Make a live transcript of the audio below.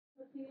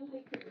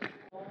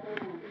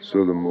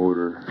So the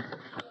motor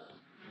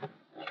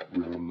a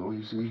little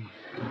noisy.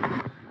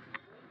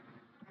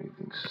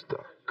 Anything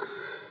stuck.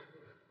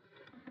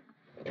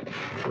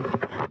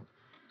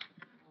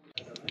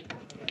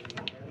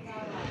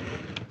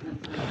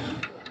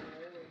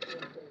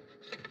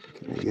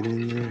 Can I get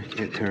in there?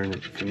 Can't turn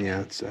it from the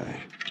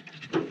outside.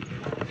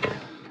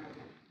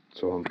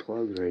 So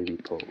unplugged, ready to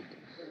be pulled.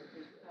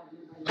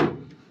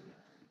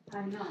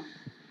 I know.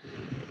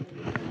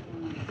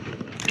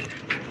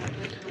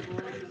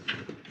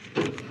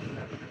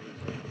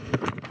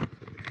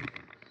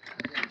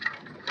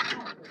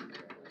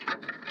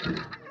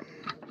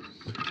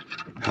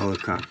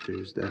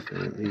 Helicopters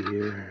definitely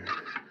here.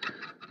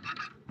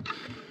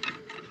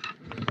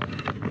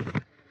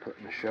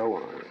 Putting the show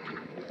on.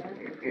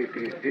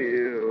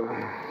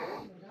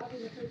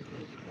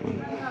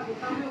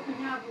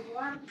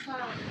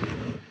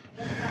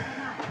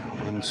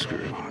 One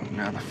screw,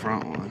 now the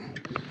front one.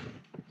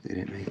 They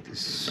didn't make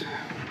this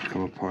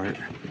come apart.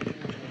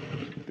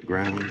 The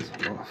ground's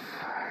off.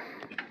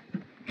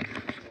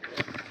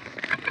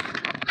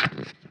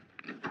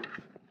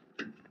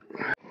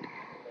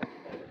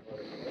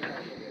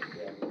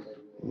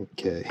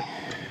 Okay.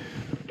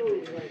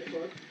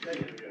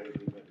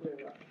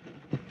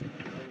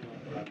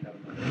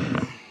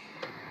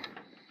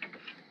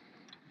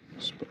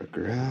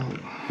 Sparker out.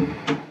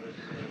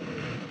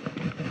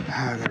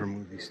 I gotta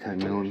remove these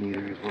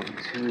 10mm. 1,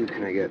 2.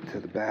 Can I get to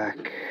the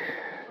back?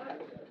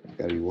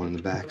 Gotta be one in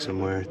the back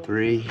somewhere.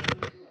 3,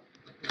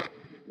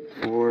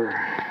 4.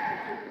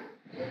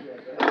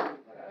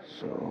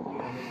 So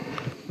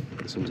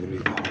this one's gonna be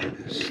the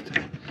hardest.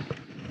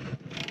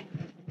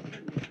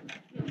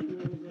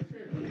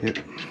 Yep.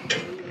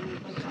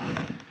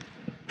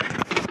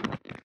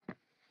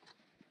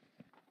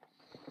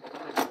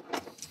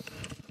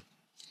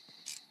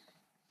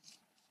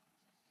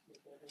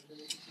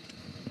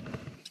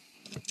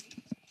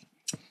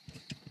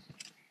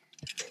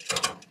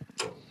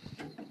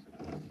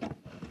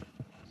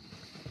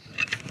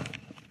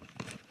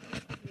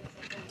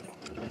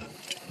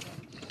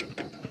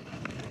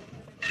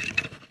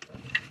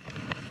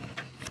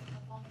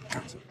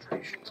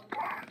 Concentration's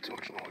gone. Too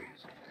much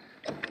noise.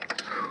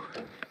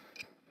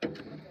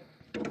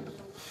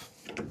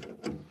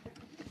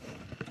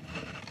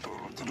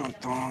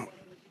 Dun-dun-dun.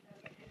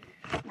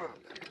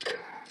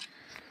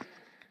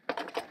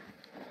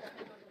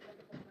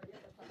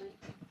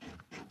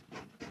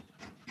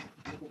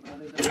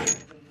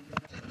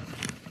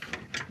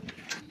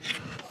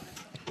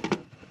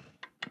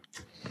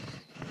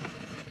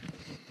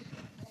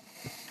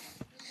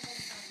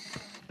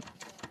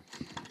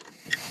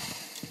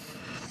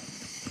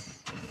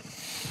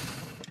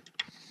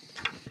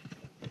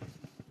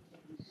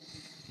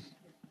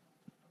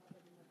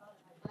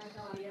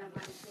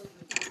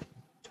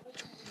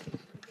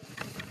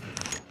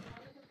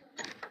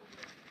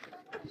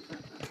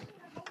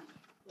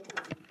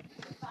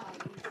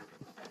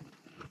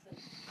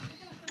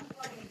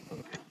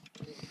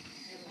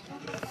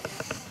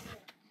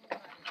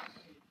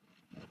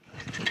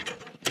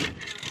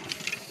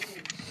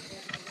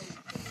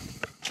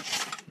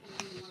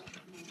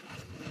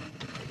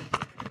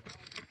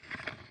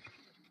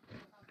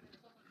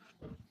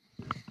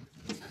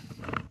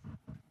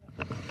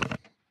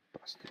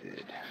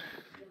 Busted.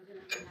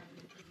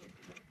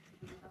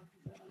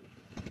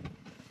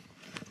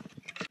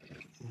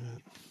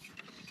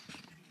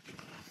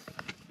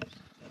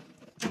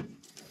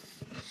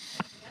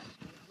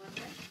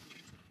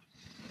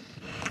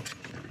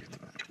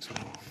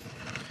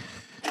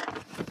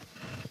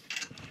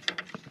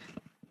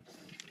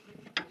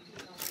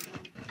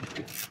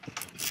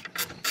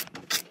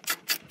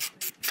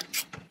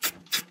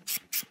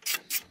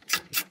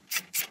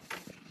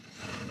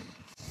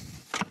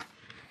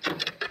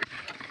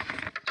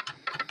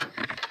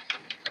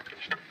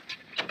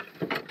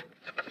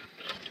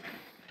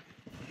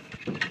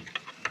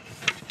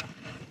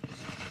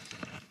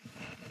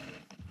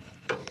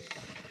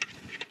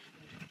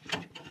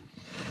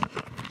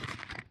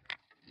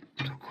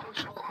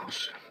 So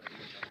close.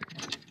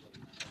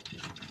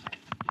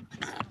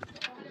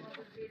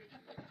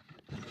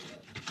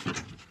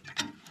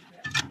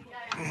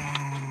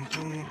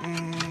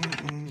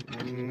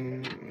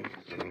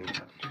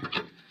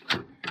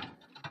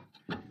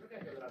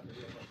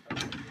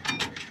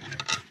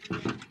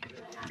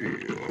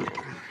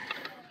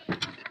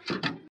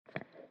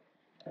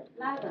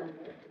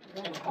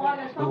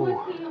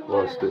 Oh,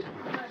 lost it.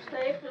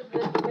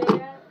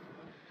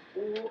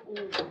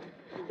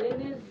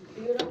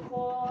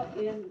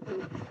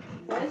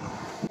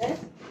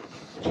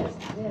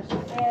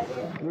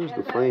 Where's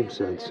the flame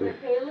sensor?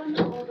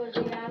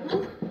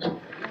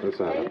 That's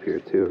not up here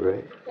too,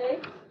 right?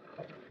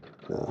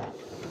 No.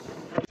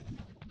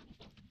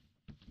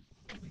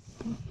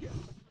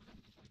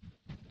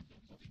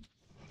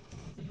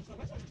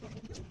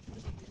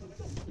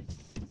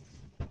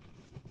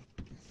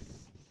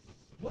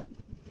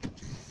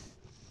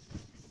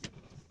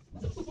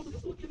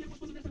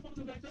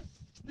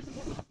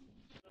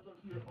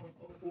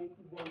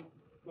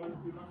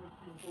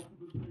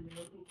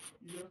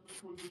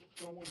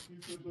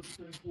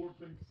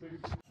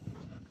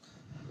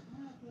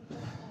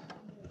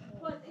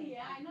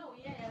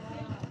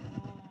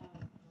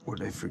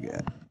 What'd I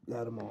forget?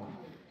 Got them all.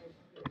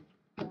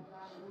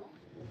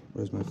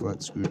 Where's my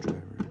flat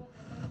screwdriver?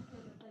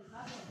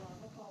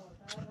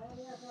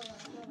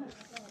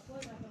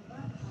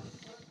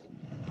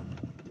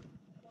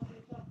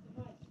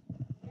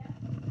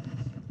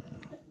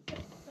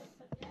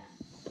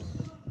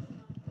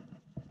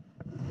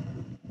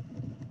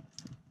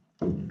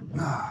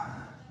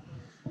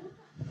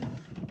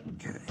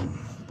 Okay,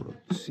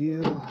 broke the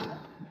seal.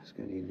 It's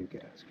gonna need a new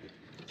gasket.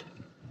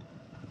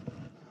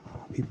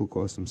 People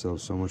cost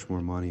themselves so much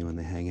more money when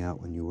they hang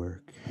out when you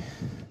work.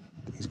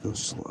 Things go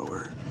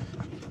slower.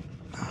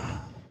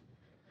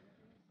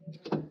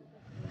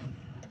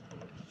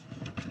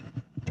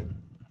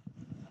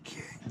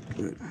 Okay,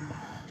 good.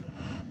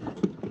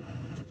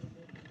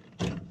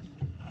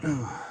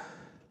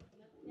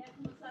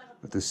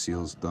 But the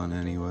seal's done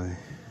anyway.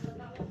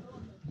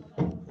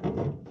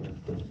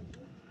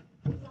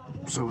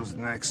 So is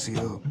the next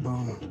seal.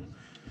 Boom.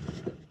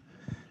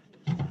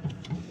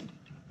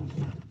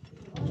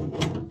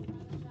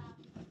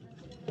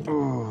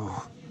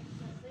 Oh.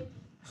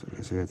 So I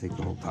guess I gotta take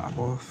the whole top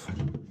off.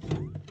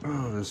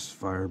 Oh, this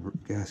fire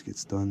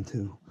gasket's done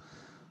too.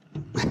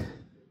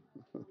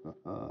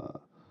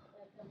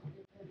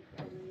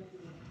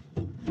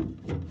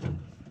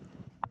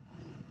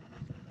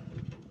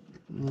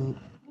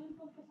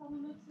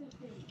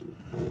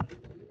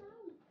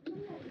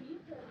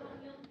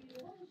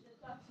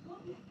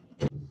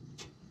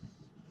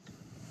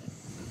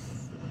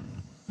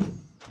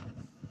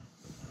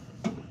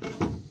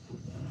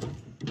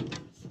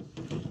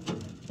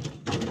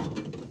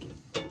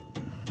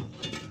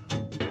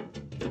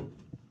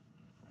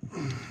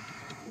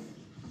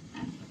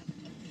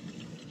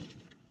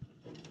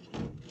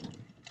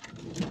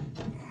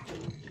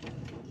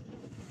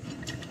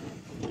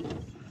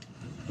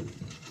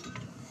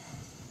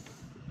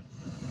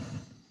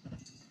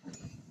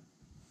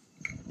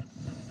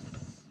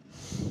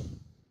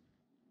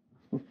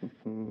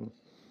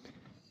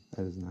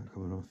 That is not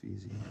coming off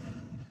easy.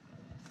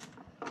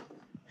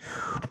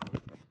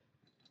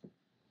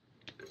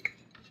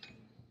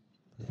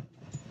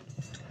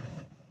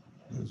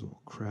 There's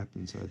all crap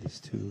inside this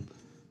tube.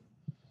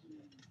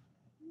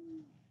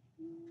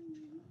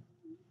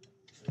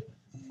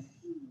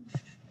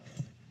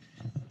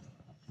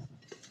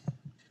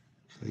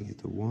 So I get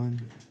to one.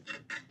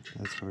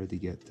 That's hard to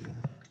get to.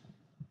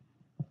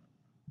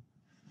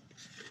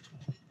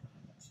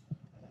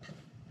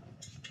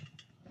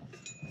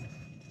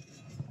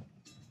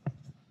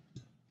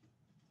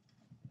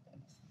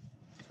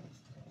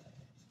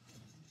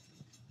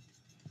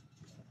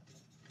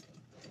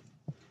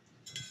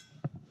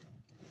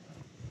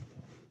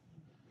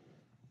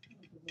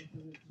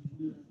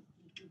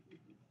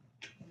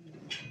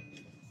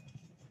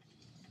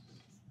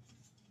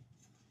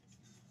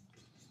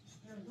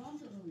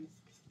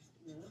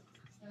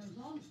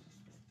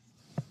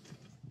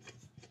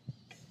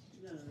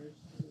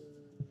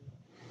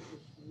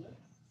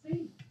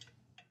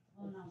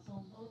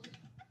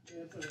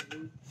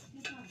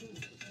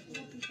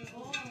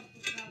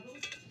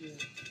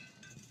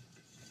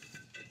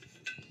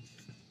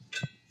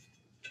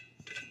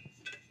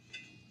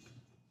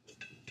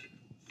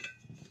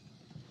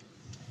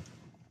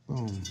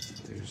 Boom.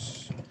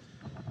 There's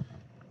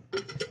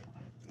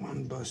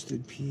one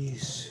busted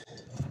piece.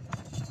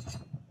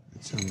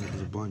 It sounds like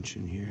there's a bunch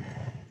in here.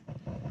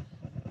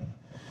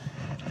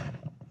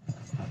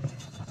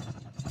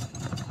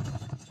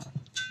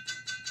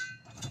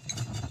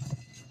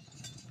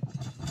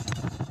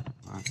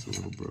 Lots of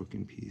little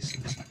broken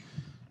pieces.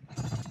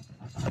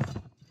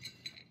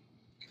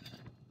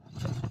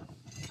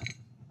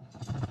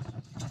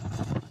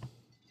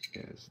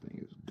 Yeah, this thing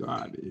is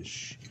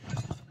garbage.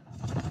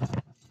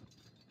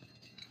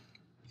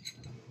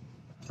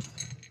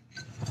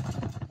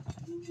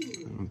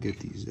 I don't get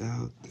these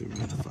out, they're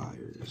red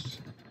fires.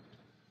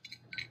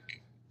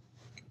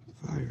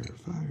 Fire,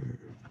 fire.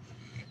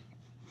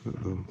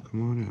 Uh-oh,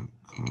 come on out.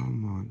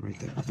 Come on, right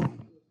there.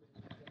 Boom.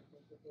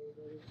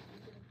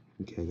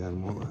 Okay, I got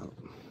them all out.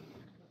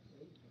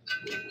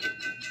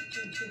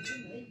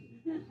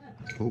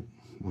 Oh,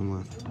 one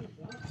left.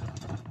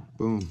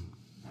 Boom.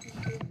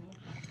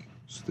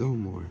 Still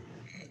more.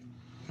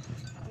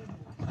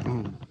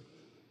 Boom.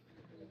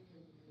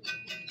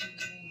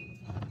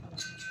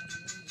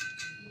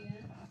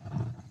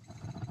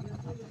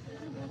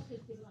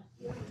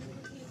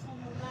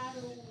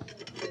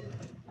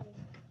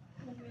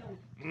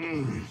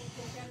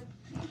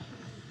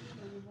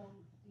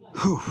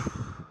 Whew.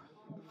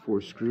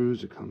 4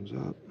 screws, it comes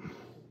up.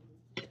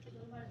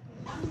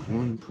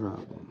 One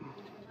problem.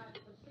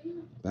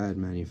 Bad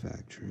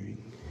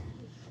manufacturing.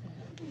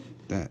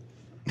 That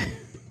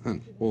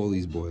on all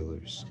these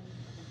boilers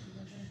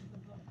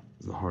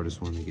is the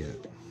hardest one to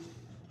get.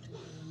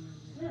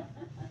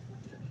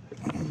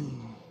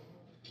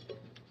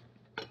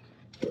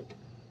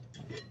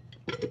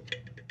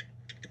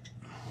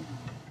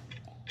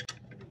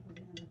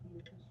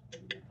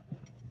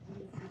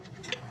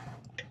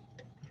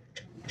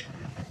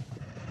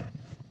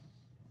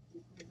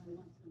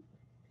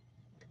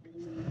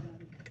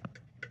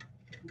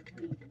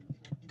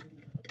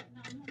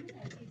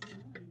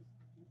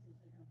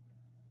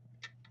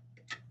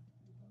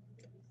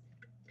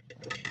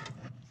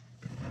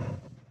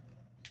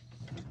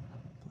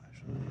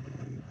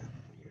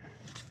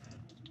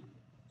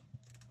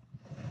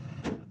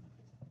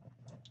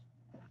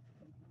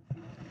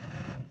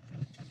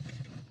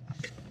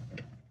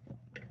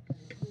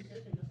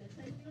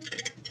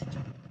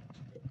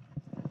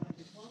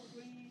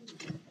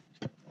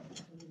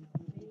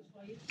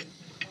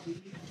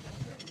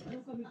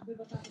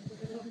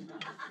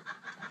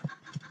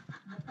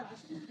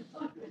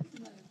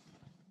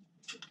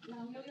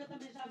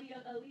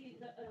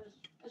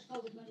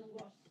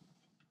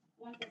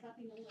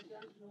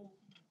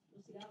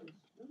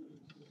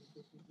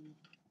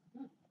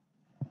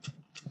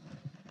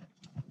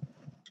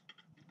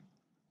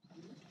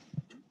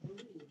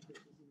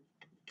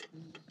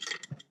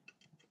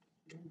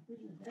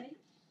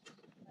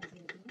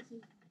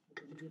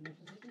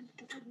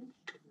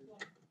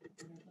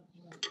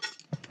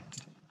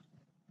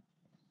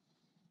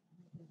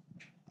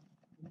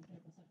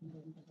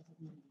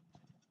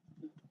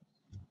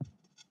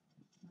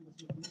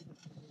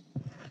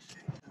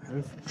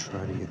 I've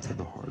tried to get to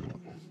the hard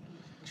one.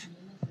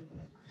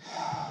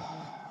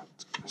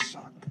 It's gonna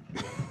suck.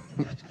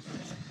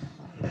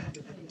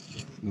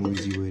 No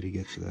easy way to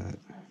get to that.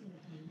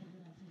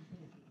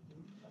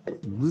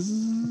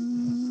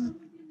 Bzzz,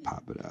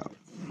 pop it out.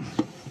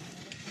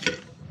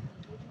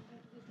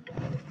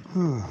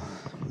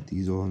 Put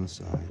these all on the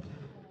side.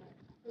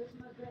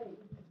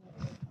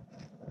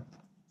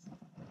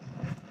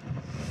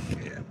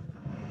 Yeah,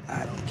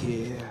 I don't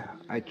care.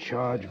 I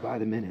charge by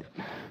the minute.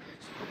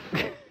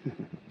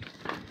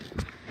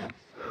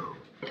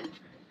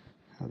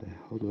 How the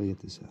hell do I get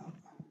this out?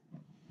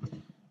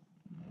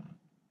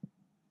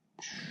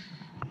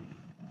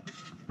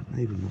 Not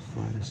even the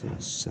slightest little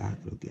sack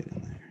will get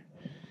in there.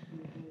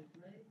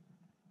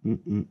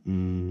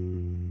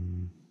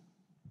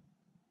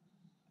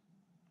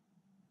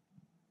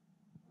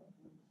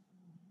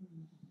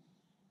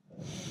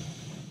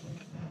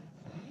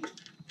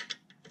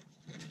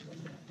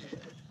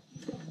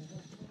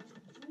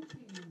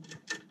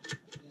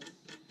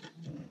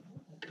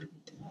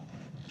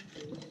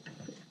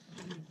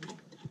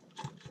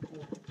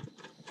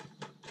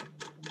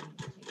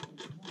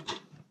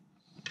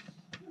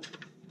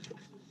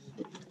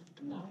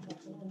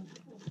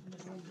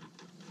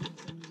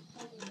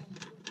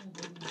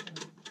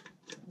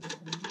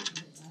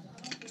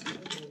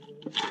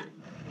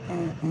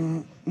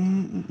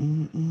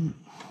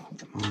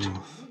 Come on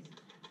off.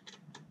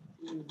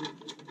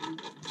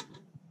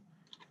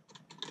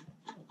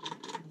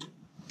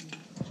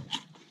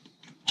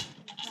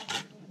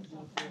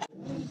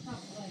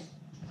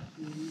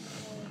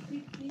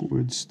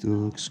 Wood still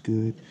looks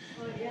good,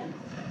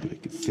 but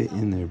it could fit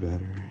in there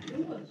better.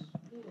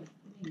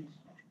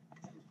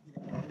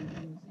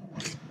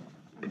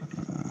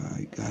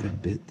 I got a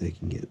bit that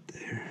can get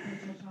there.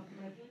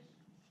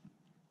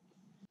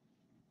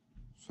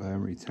 So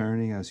I'm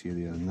returning, I was here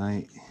the other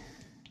night.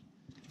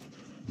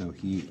 No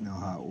heat, no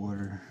hot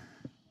water.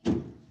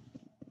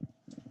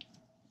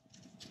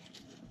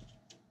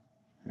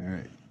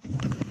 Alright.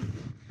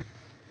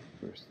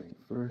 First thing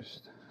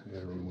first, I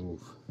gotta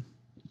remove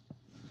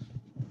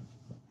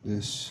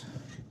this.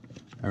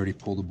 I already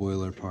pulled the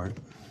boiler apart.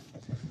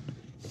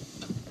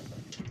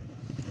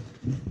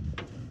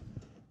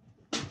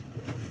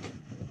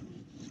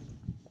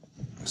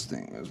 This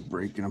thing is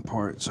breaking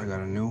apart, so I got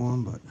a new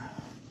one, but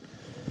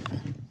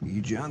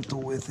be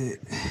gentle with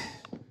it.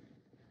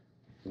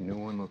 The new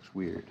one looks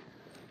weird.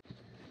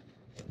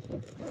 I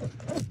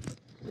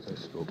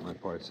scoped my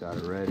parts out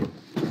already.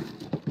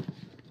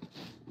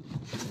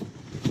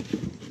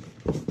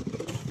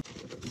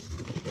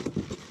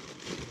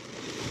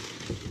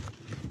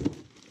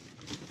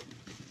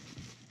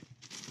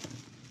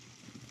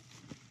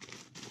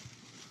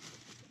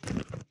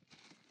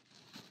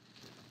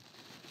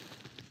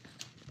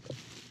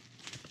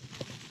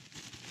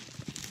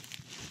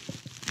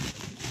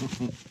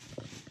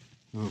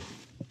 Oh.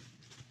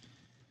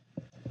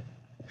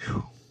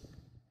 Whew.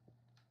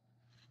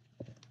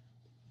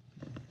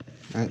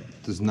 That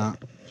does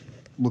not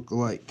look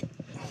alike.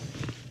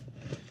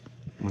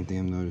 One thing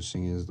I'm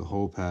noticing is the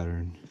hole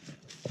pattern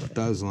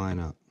does line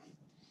up.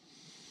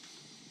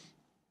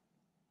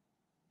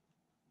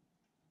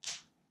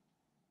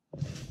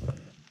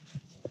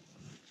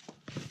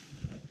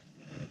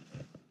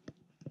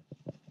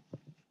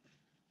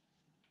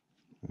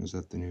 Is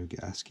that the new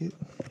gasket?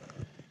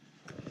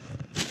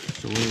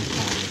 So what do we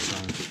call this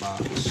on its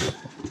box?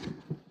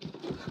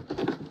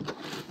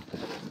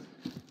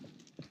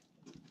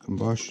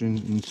 Combustion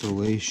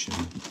insulation.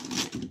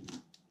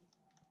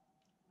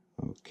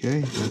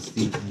 Okay, that's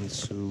the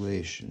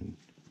insulation.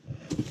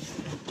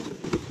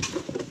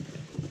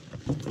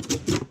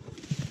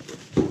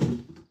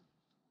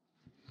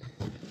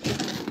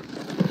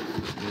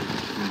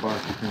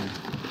 Combustion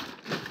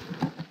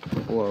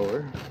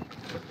blower.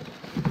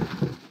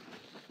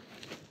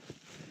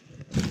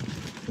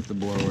 The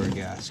blower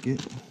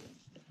gasket.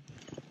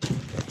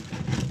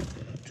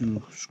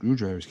 2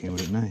 screwdrivers came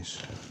with it,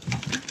 nice.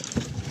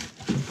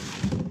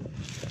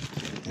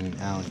 And an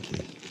Allen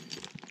key.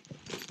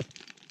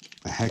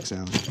 A hex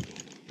Allen key.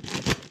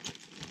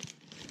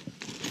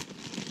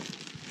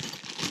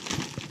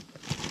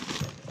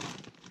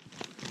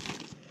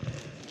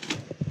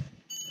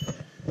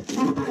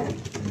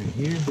 And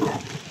here,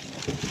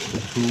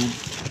 the tube.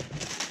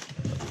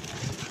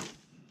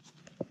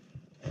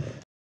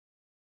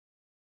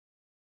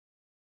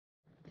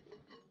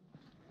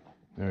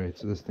 Alright,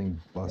 so this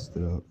thing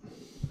busted up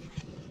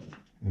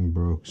and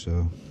broke,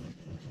 so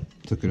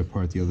took it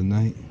apart the other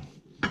night.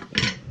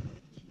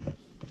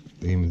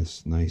 They gave me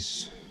this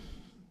nice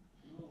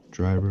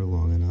driver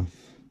long enough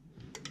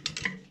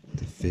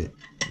to fit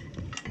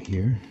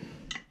here.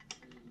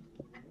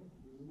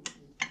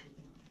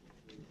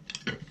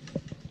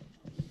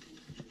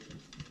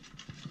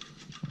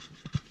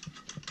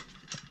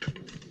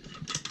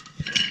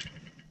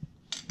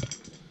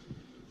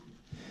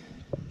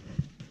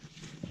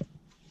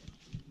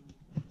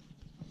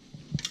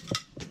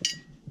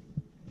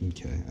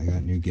 Okay, I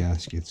got new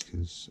gaskets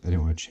because I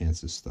didn't want to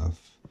chance this stuff.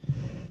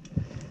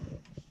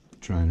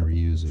 Trying to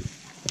reuse it.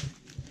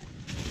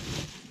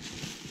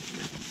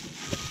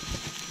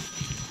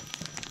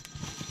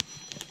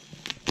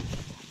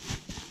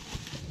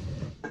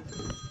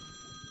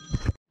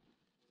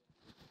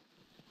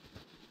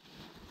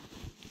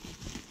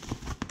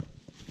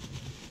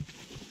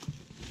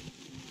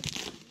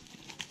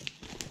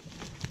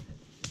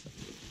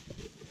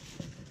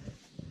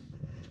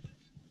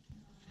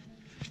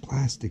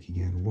 Plastic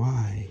again.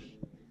 Why?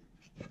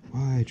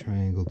 Why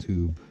triangle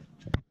tube?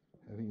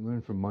 Haven't you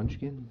learned from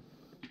Munchkin?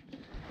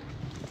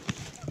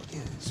 Yeah,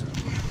 so.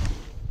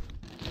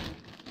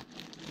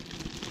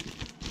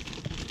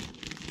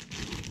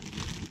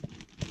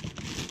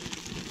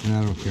 And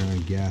I don't care on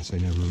gas, I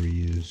never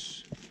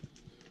reuse.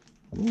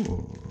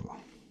 Oh.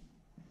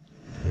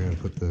 I gotta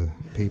put the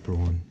paper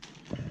one.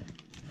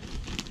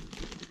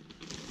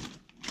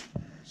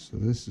 So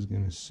this is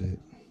gonna sit.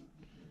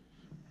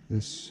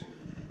 This.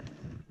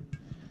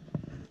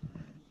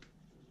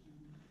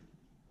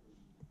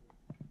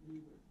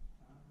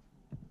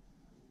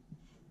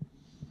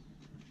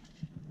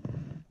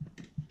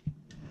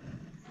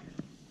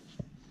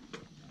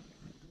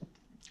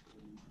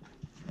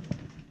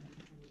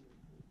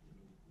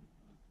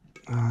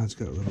 Ah, it's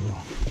got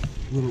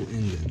little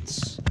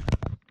indents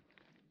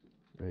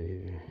right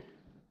here.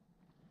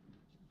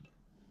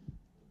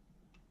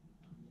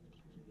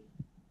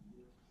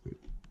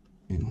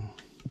 In.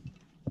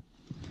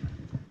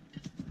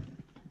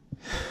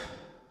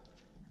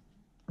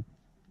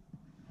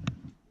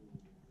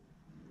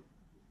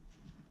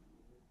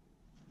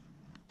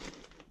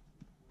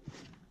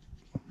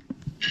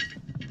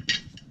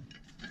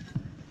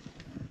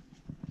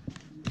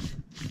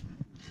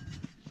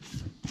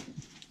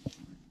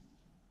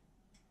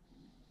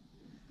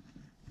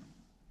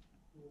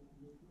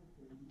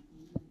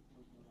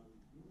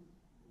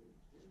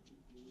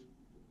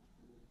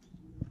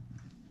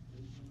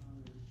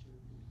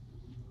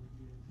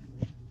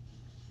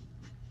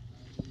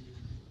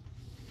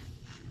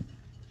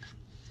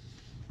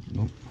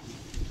 Nope.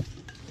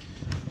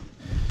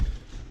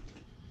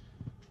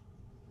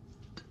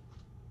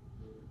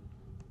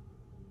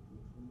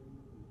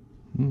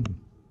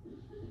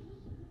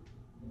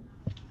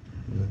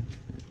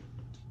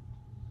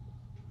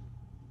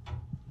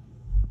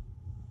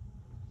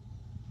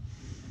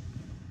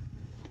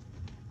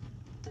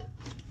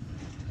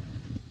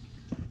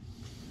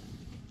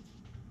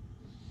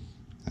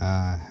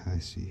 Ah, I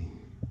see.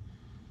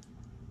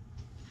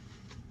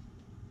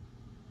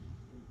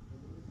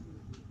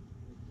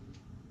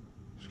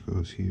 This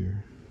goes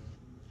here.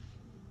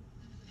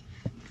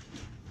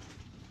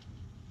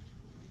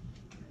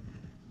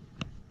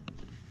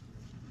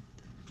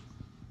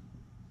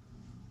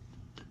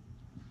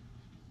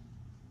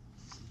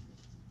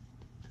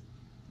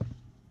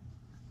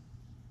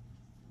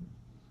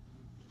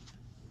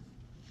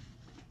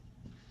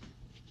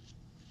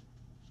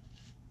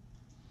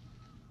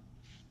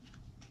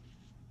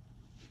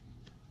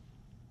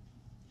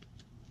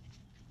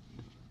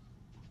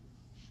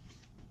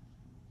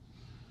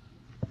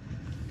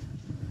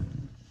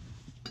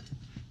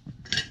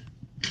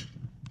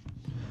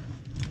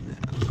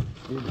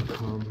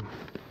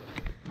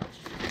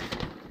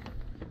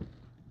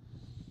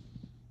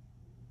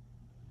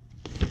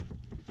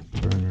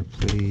 Burner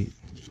plate,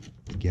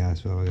 the gas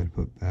valve I gotta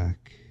put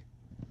back.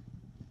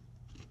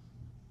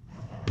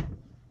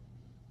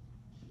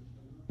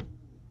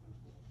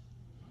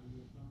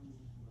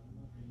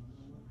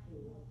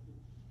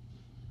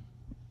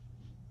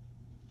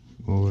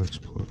 We'll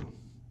explode.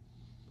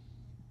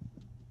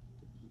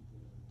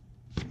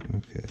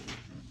 Okay.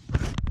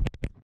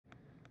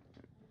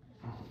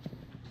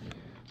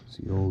 It's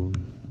the old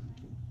one.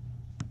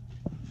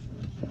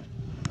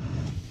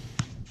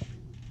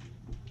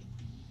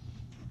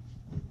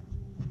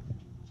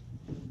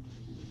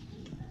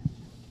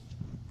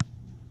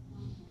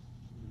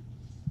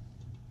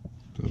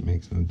 So it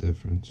makes no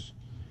difference.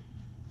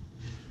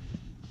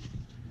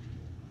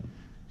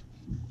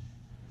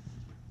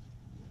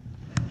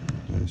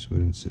 This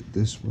wouldn't sit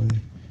this way.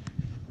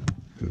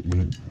 It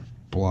wouldn't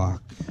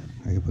block.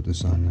 I could put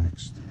this on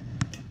next.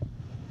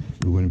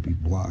 It wouldn't be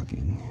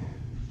blocking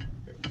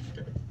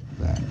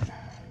that.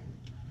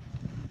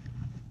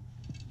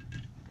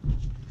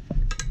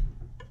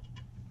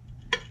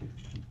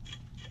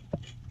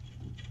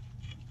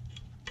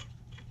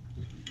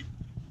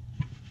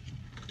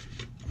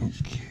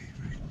 Okay,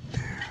 right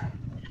there.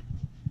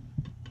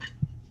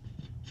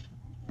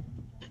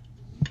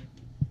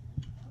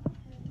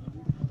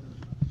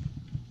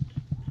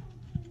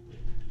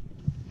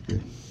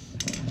 Good.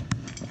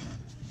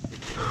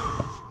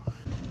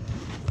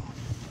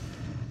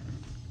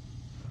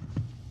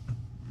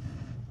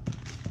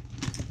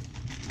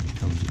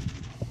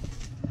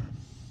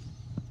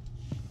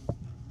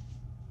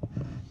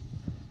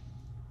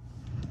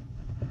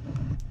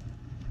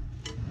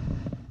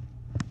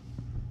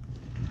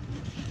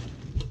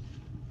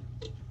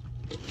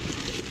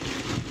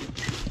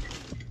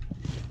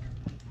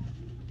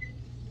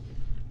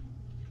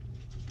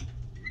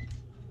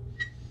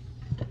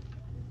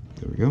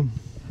 go.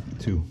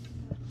 2.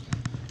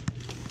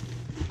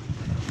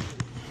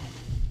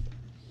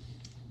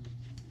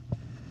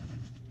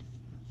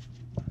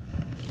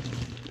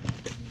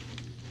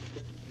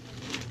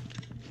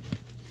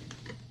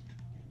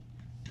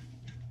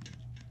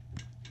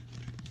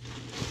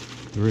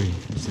 Three.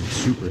 This is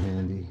super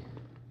handy.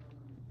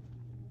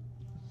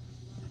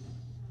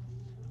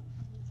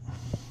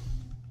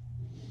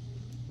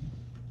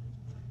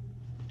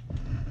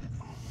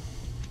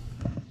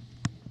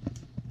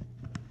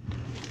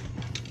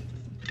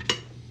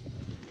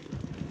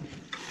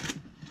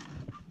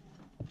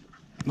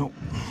 Nope,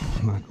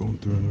 I'm not going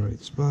through in the right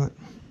spot.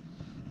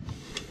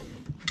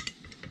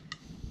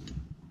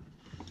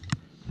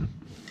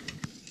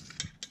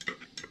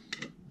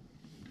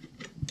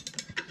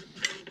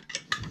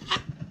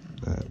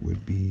 That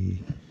would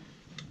be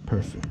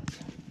perfect.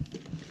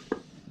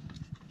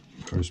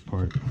 First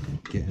part,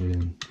 getting it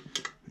in.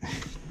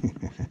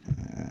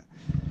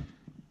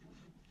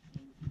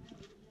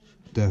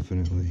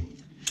 Definitely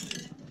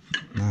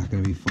not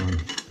going to be fun.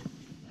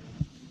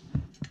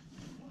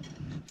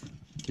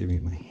 Give me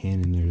my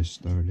hand in there to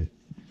start it.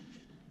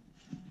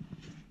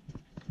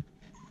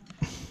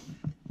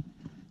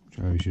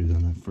 Probably should have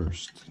done that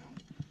first.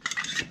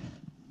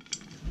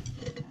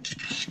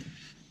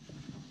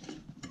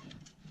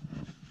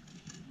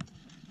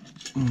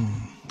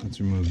 Let's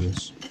remove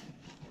this.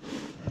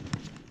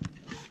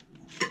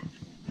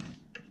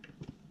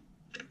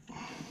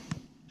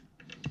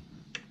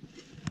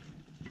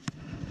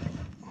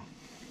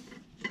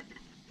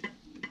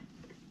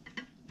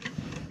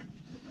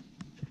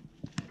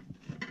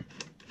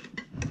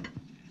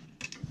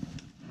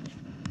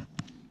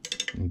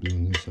 I'm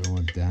doing this, I don't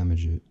want to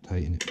damage it,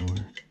 tighten it more.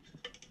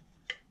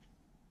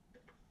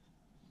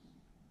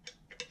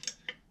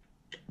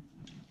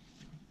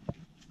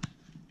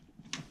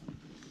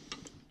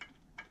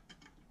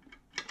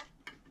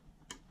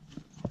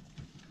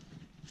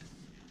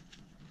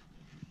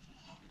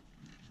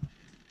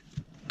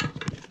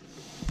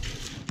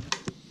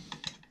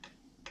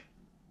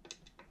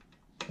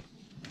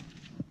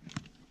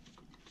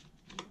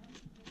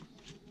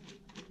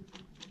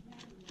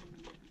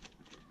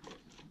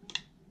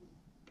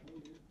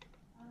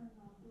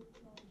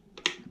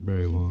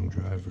 Very long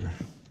driver.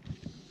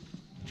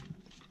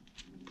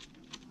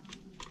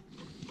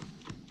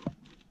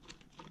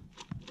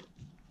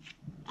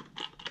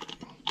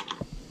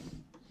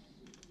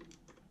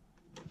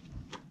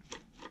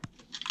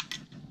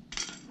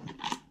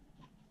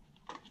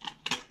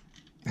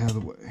 Out of the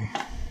way.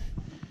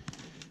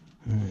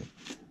 Alright,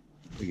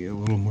 to get a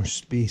little more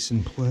space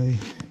in play,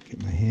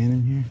 get my hand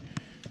in here.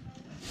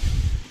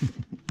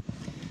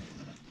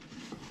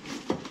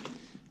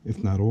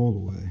 If not all the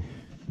way,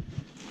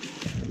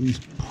 at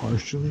least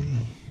partially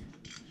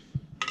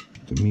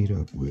to meet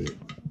up with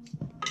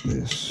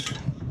this.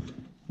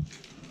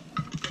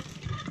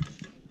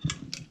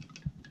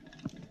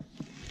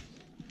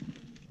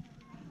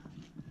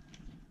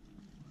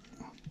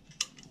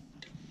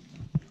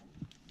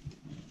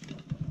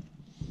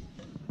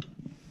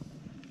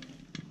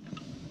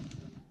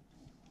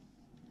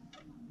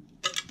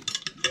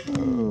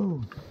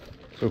 Oh,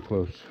 so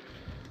close.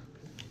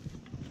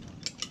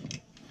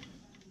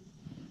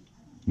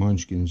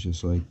 Munchkin's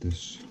just like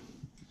this.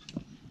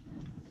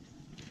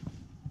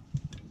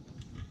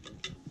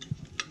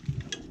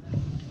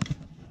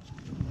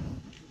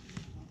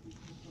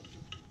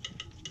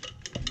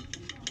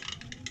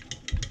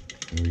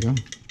 There we go.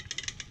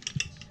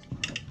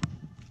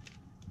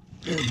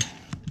 Good.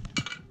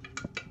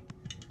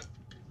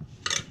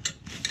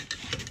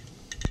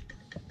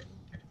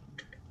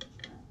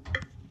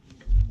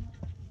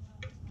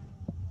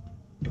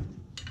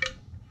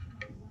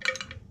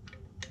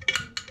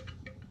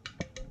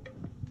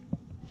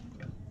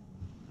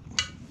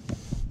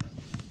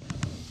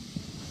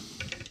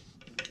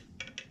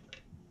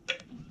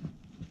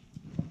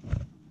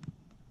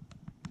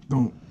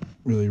 Don't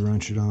really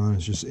wrench it on,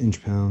 it's just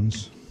inch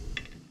pounds.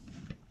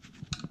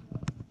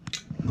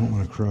 Don't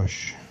want to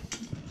crush.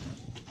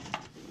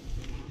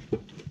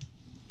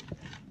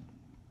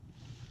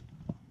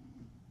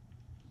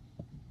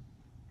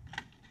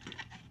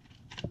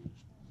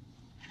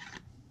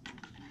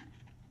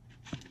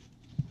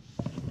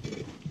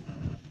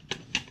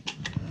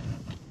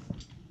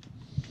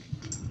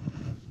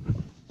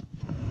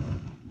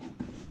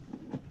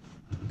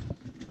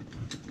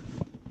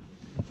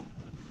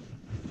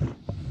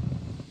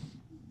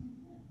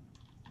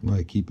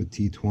 I keep a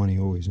T20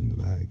 always in the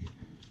bag.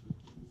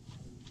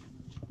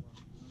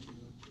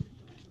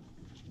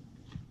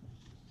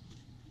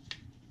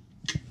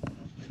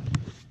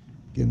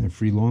 Getting their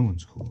free long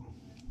one's cool.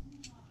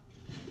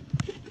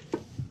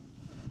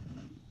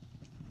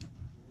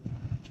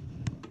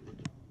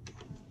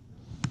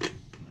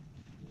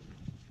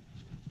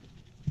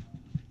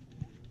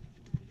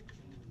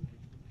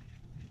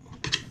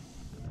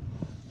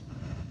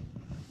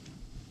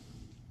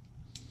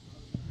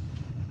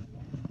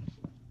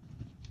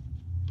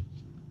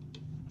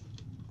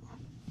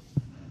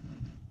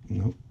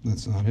 Nope,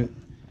 that's not it.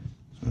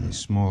 So these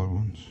smaller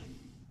ones.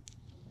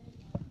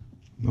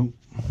 Nope.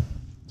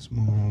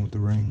 along with the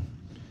ring.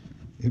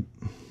 Yep.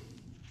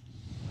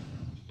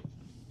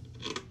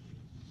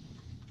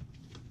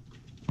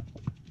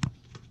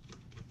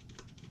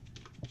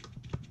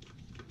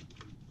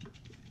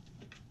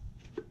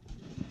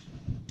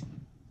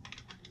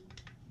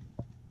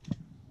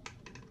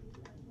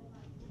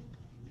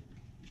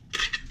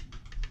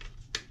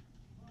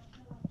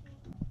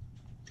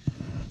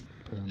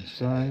 Put it on the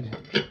side.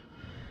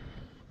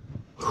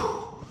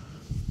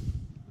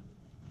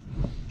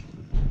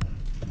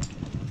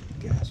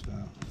 Gas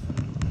valve.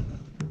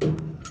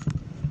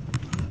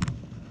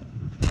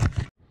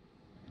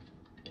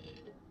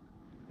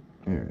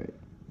 Alright.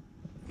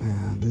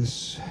 Now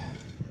this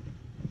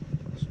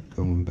is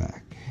going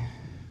back.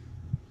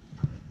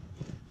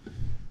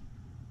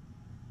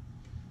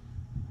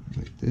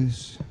 Like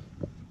this.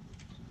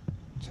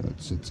 That's how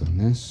it sits on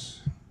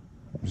this.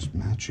 Just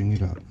matching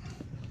it up.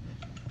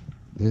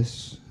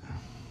 This.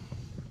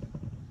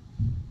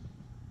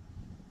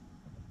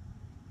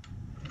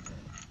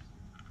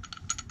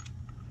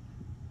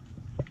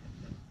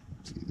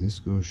 See, this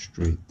goes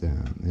straight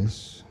down.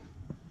 This.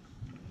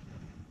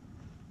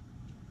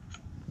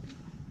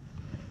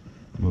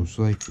 Most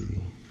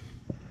likely.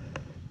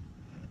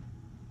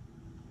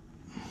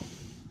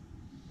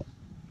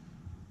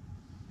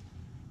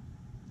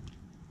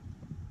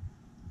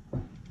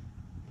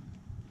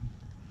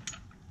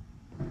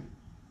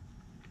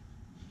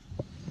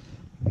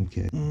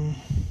 Okay.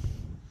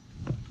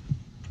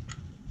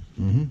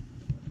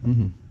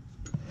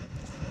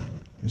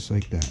 Just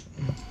like that.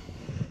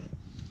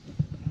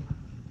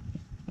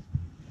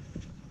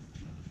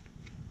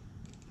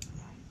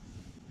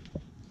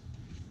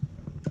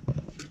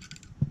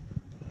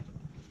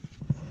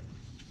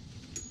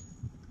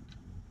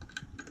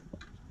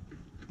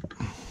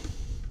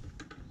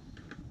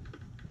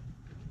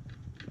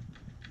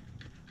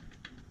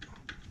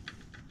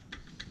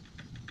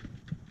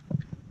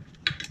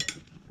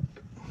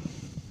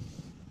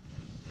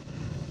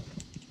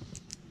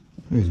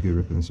 I was good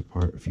ripping this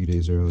apart a few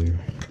days earlier,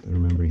 then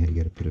remembering how you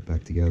got to put it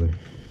back together.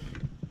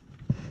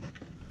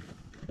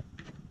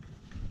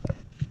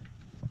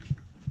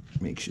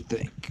 Makes you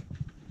think.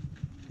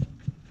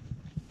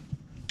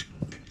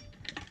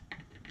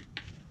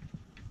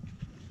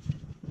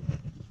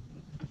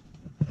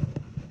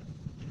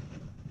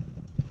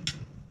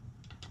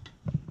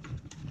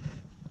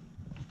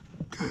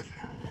 Good.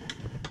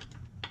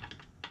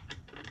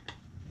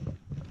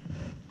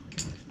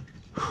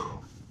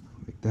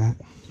 Like that.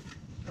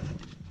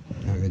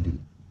 Now I gotta do the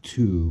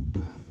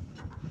tube.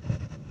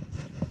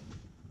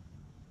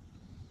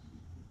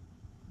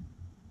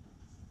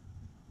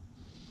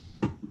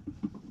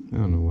 I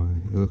don't know why.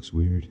 It looks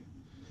weird.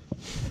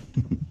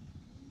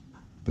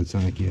 But it's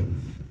not like you have...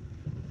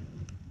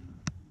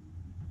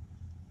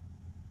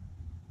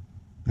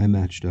 I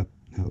matched up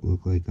how it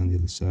looked like on the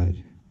other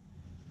side.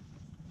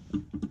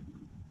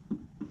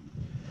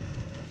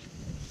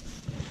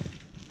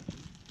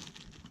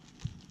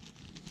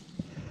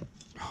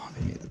 Oh,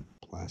 they made the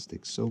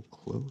plastic so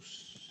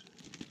close.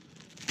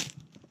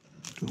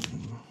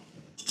 Boom.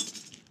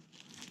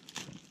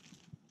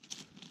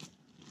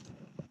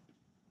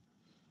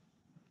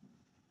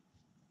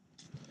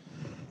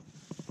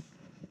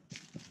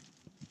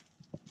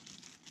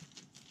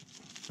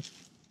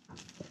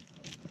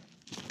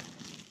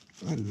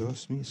 I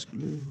lost me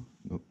screw.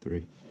 Nope,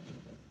 3.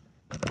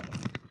 I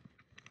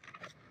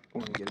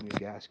want to get a new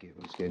gasket.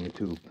 Let's get a new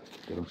tube.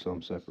 Get them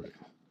some separate.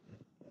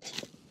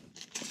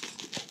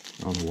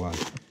 I don't know why.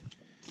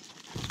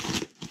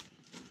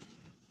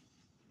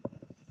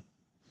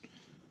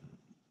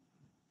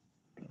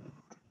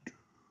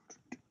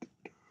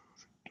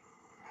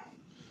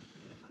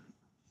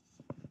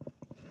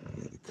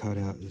 Yeah, the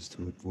cutout is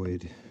to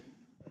avoid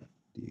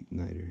the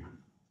igniter.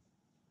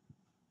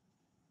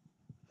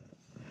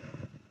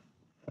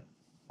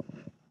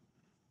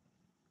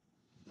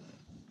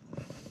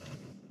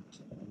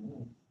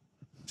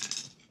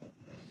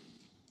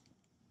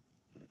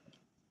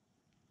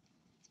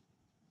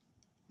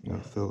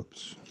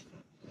 Phillips.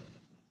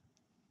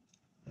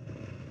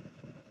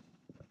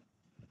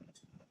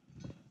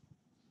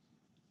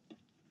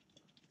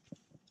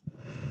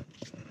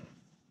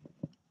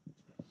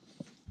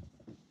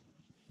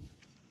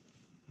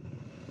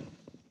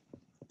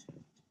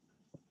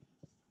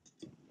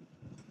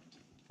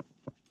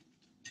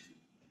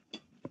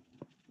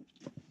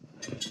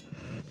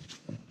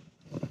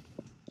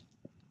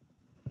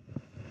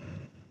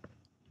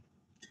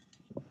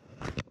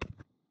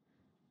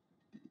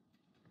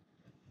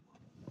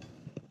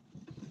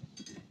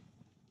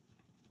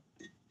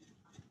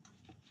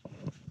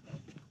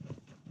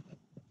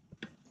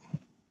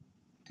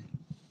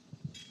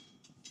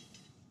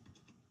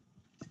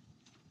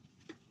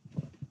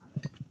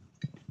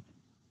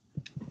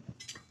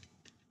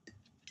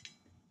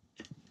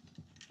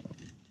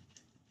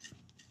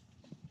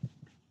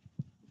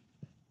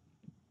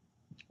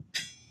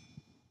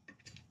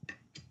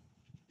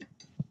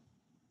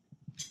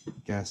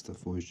 Gas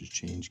stuff always just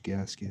change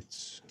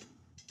gaskets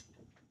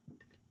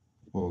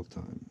all the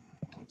time.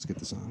 Let's get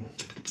this on.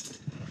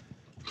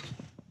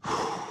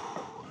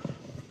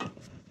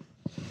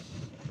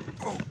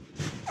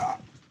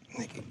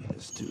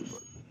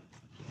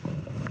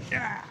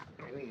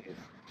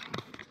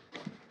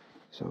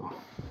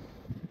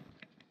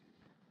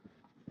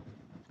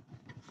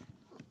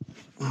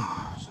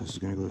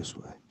 gonna go this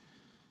way.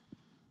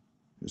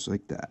 Just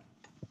like that.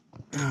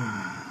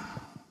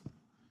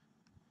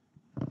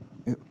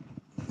 Yep.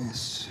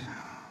 This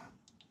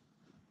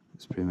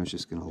is pretty much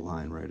just gonna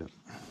line right up.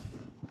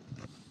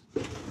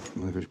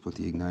 I'm gonna first put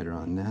the igniter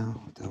on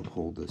now to help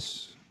hold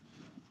this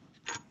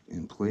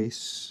in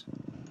place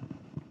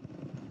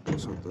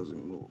so it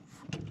doesn't move.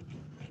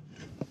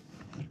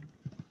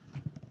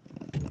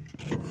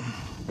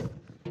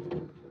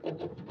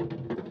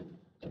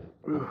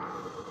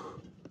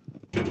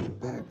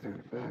 Turn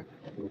it back,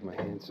 move my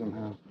hand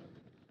somehow.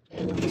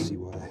 Let's see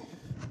why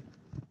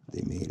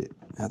they made it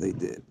how they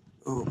did.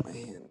 Oh, my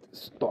hand is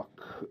stuck.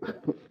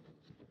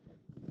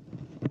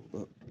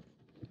 Hold up.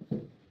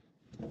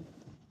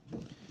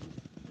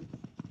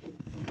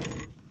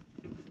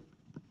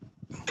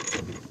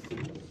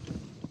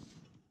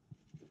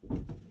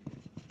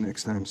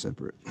 Next time,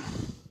 separate.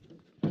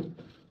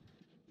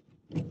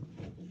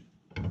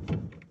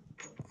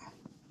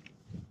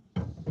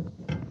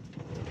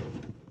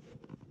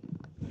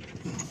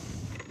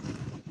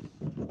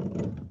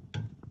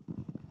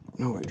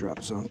 Oh, I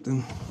dropped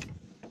something.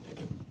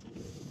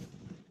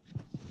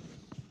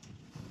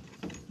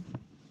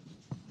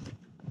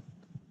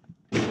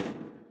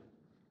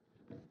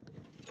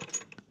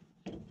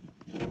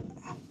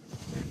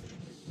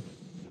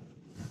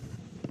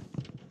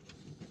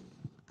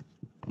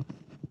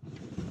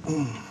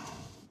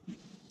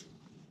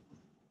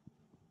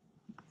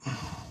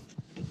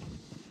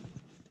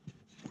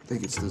 I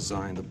think it's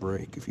designed to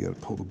break if you gotta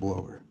pull the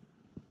blower.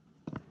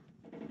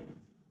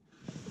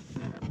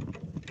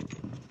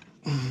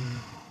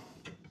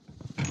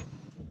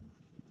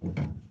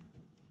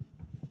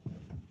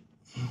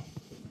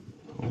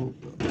 Hold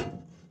up.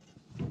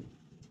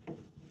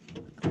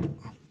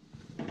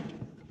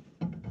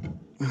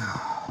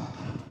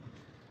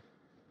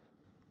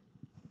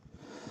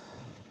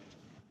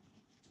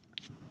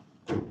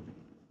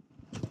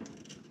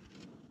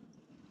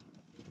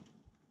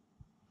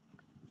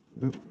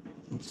 Oop,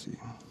 let's see.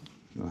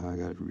 Oh, I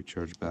gotta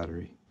recharge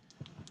battery.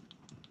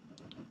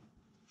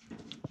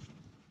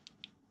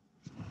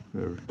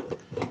 Whatever.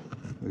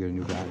 I got a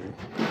new battery.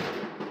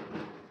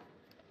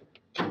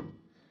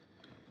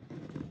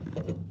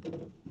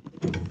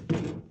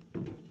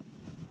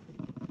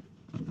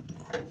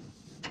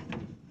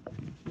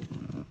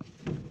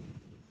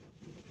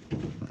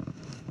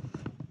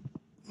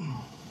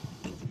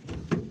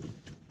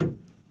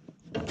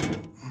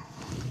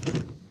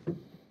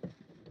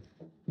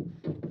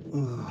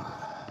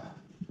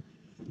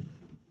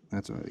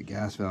 That's why the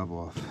gas valve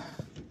off.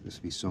 This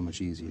would be so much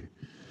easier.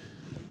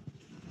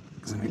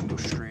 Because then I can go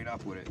straight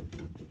up with it.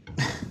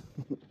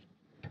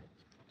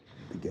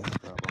 The gas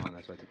valve on,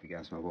 that's why I took the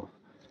gas valve off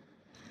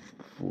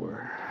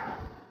before.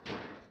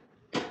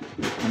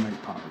 I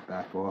might pop it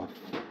back off.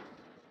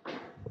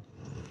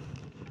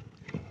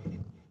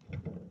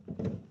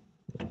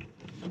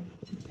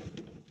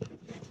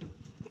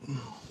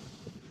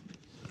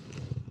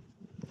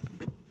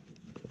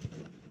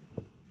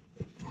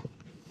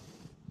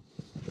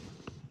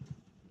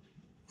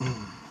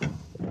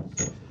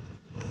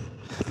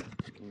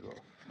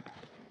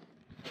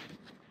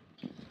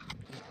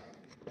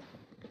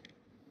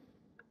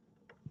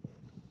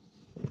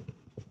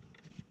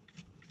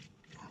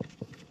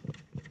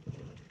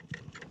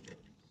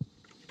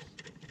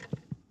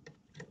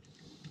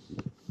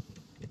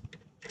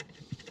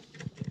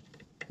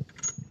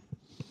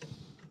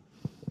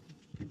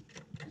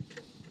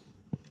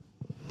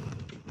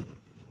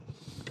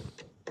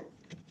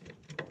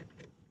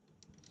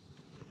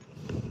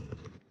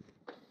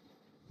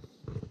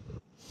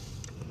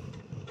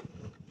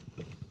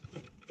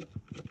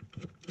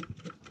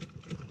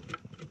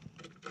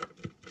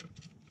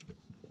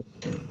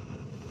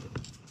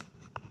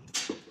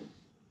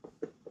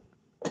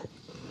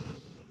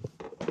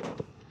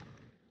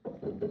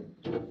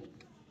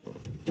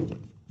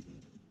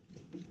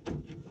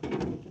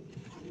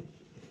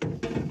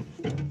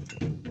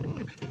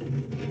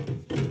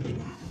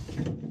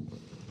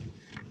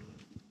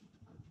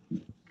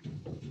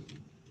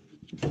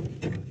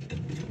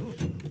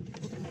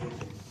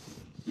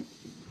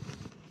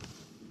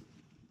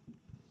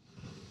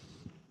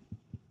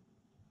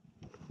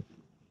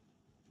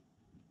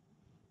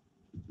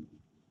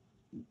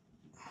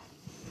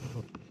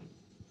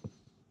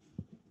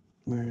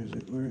 Where is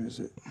it? Where is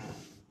it?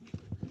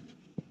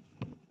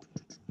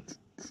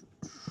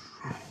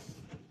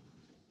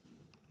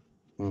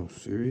 Oh,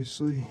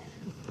 seriously?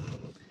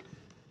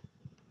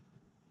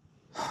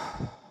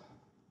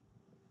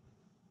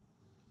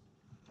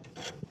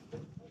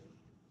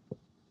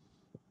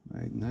 My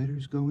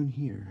igniter's going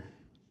here.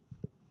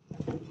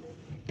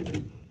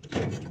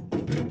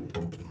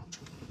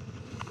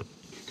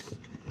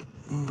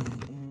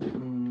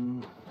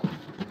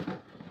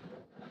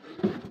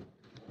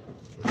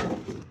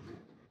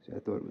 See, I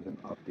thought it was an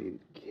updated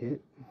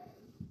kit.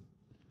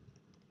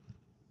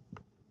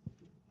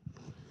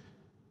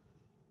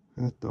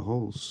 The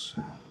holes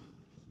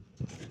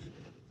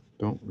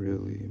don't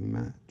really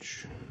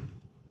match.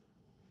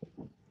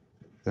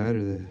 That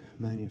or the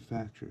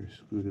manufacturer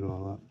screwed it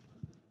all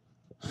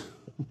up.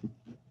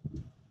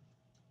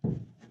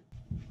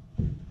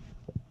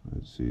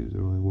 Let's see, is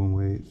there only one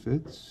way it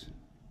fits?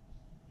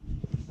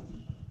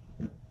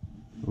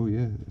 Oh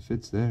yeah, it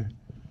fits there.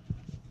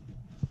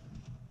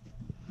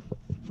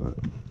 But,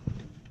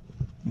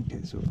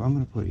 okay, so if I'm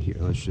gonna put it here,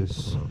 let's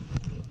just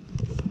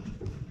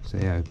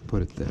say I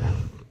put it there.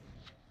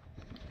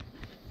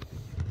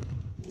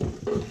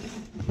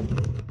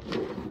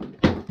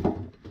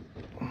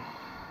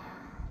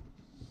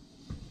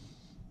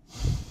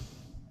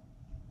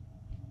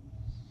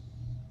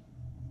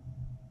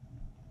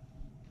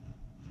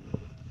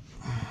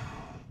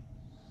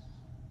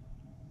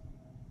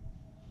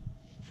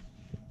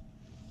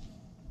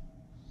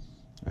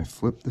 I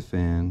flip the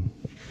fan.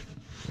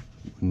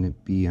 Wouldn't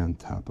it be on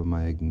top of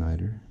my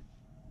igniter?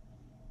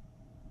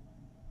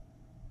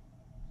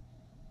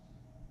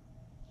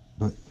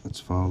 But let's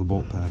follow the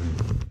bolt pattern.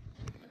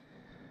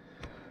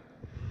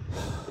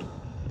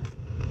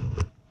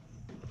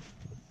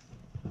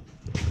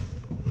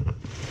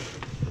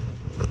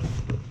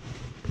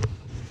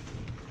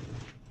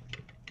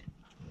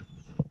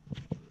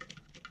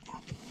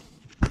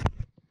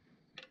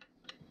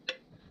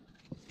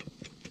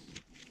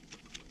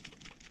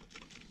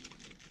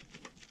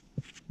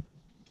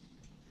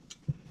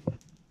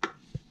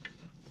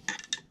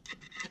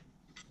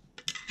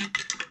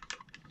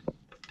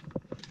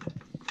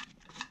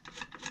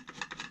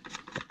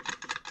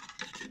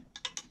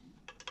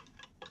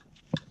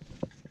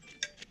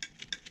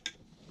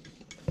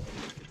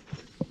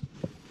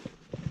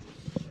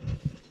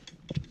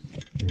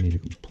 I need a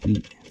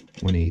complete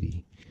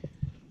 180.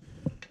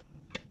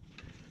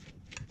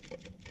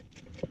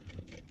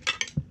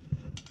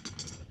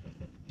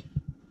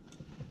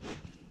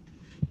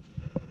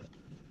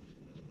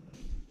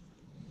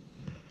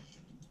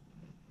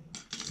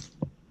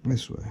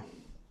 This way.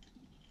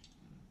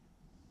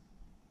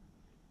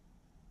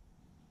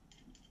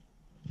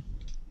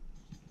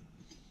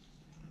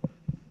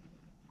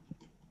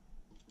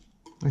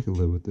 I can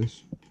live with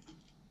this.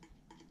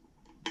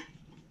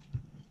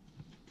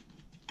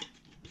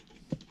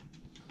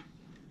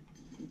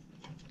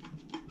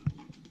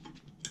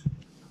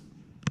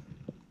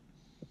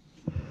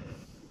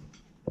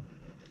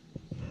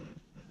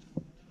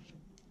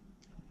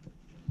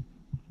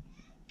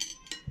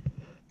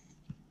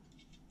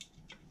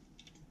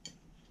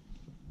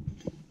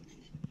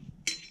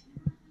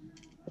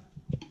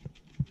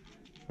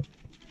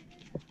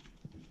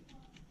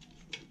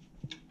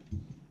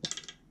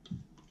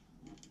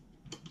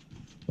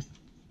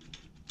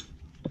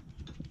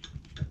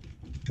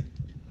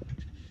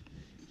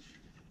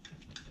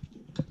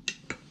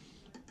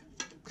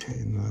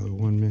 Okay, another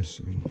one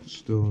missing.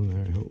 Still in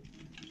there, I hope.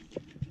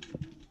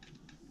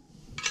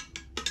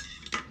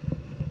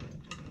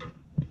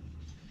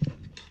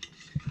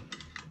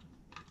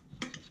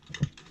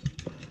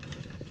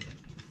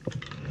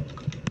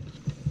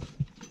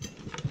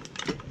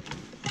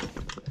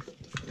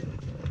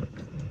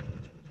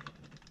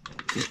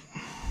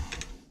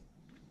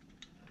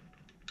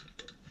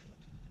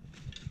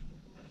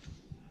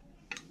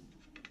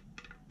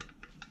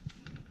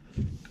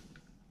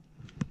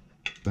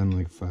 Been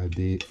like 5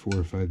 days, 4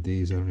 or 5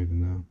 days, I don't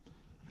even know.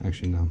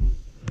 Actually, no.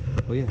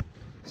 Oh yeah,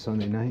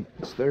 Sunday night,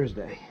 it's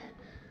Thursday.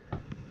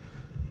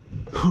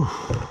 Whew.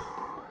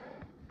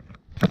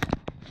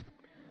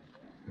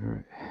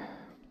 Alright.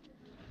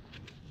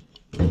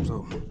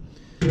 So,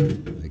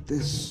 like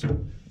this,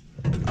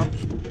 up,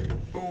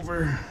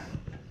 over,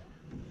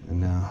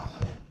 and now,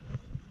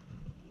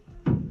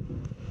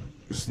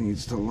 this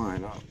needs to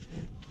line up.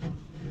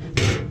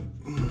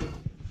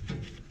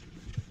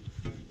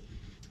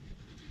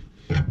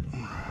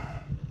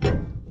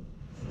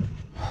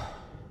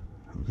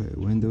 Okay,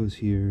 windows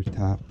here,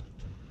 top.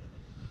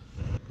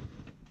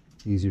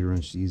 Easy to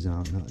wrench these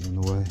out, nothing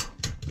in the way.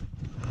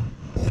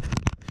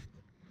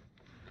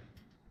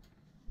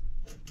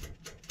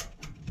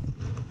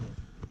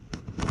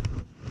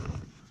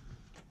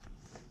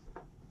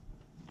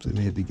 So they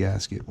made the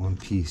gasket one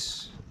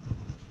piece,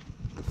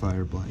 the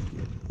fire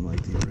blanket,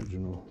 like the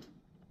original.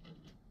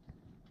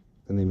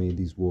 Then they made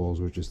these walls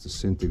where it just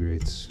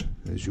disintegrates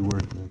as you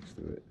work next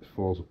to it. It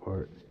falls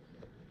apart.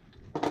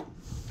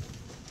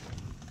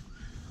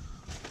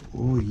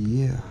 Oh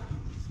yeah.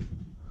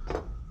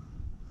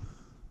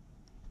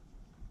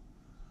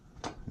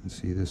 And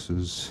see, this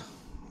is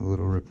a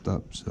little ripped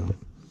up, so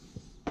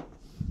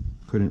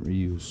couldn't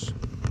reuse.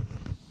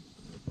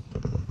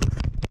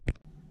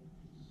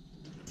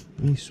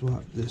 Let me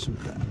swap this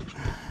with that.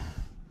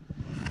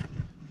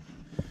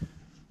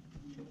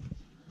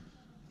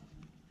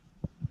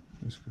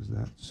 Just because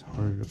that's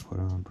harder to put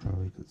on,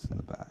 probably because it's in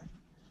the back.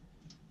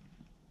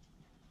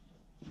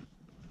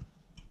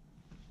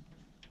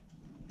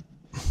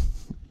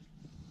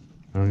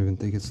 I don't even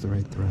think it's the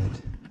right thread.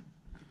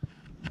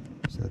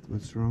 Is that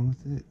what's wrong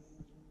with it?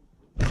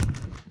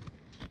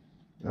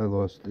 I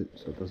lost it,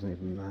 so it doesn't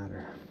even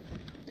matter.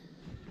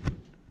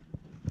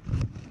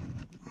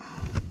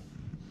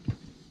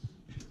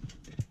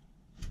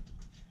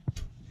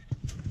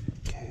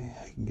 Okay,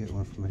 I can get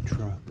one for my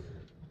truck.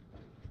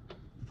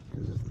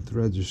 Because if the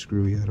threads are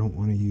screwy, I don't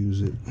want to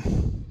use it.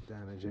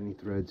 Damage any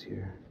threads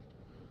here.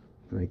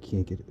 and I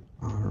can't get it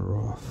on or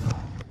off.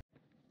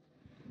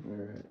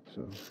 Alright,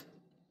 so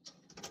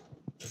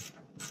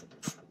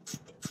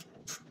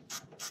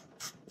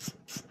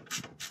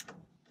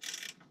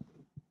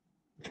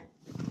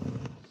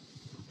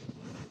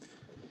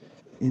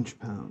inch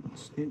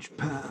pounds.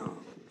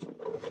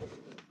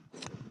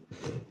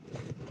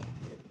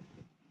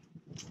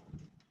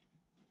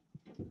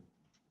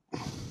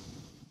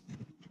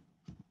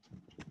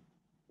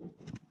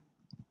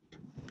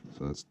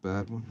 So that's the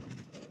bad one.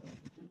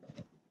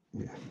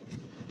 Yeah.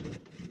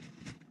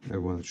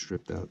 Everyone that's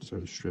stripped out,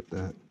 sort of strip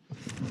that.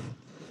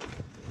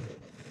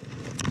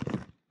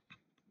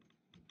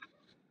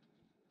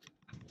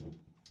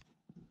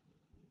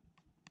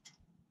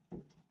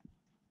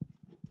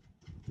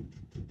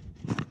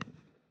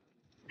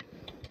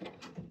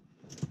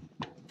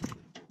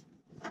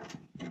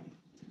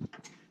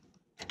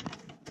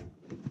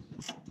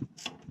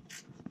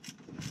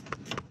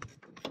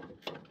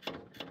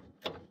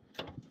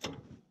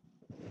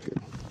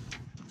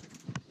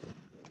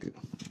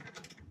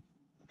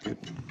 Good.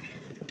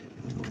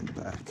 And one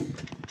back.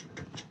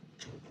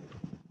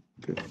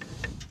 Good.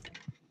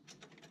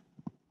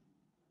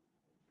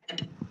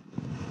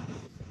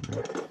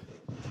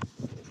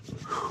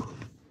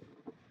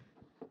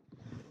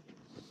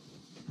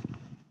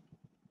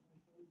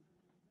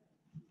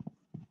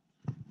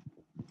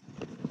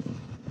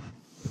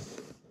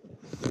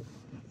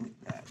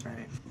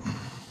 Right.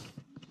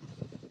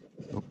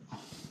 Oh.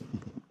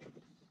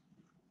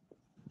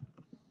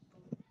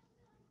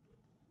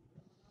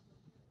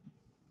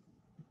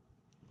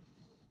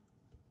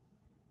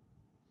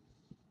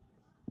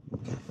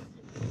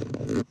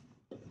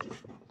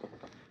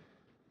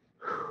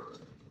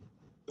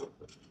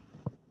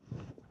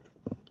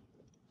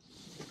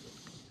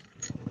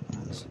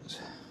 This is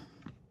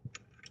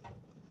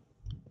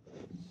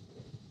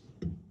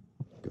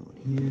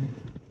going here.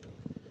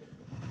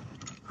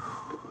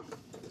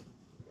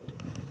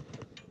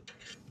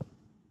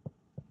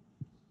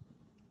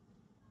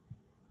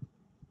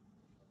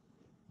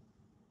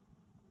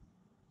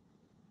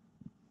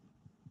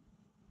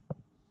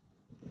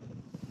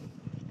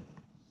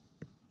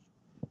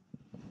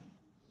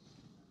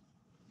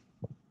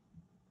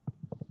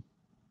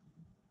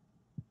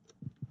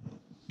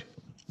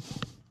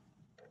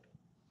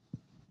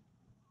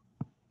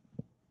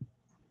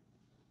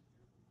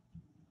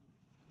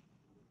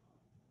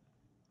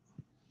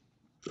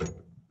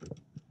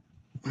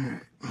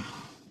 Alright.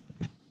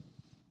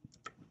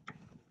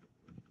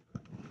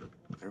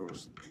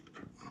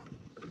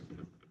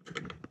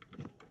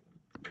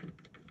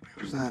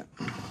 There's that.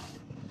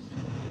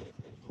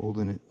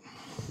 Holding it.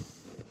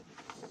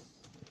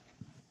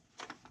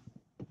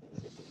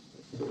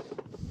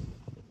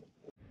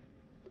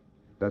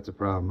 That's a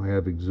problem. I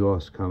have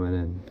exhaust coming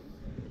in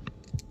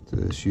to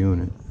this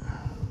unit.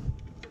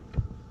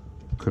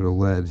 Could have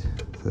led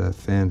to that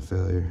fan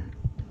failure.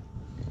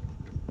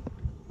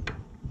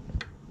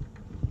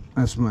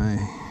 That's my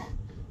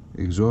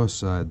exhaust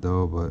side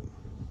though, but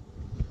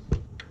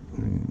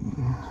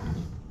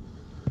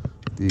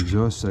the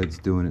exhaust side's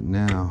doing it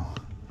now.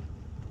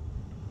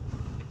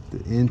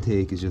 The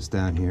intake is just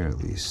down here at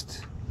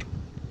least.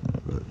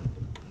 But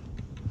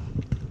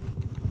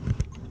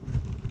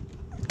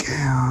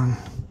okay, on.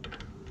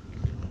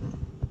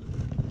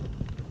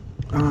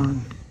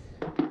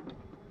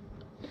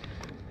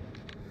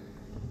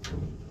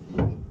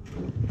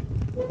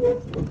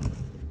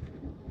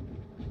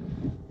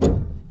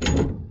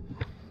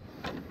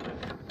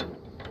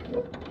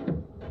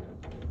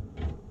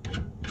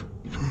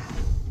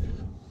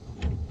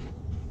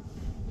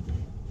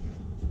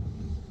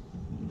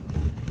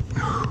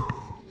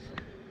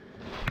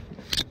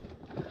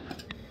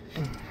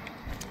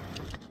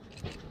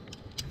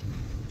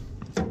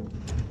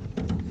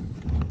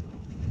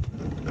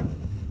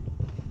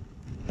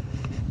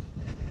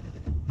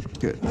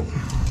 Good.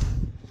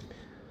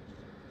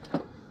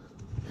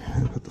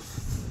 Put the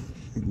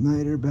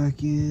igniter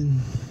back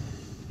in.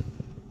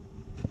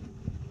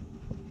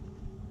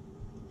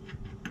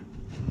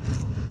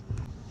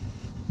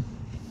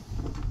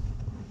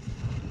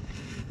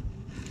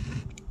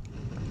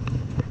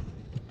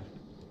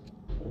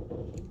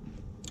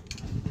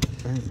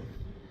 Okay.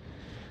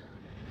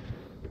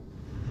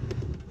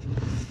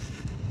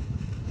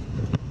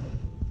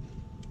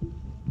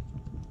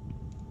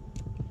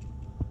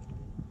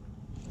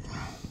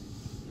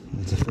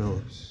 It's a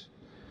Phillips.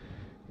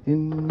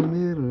 In the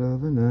middle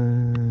of the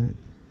night,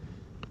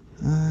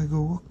 I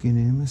go walking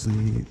in my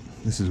sleep.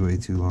 This is way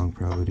too long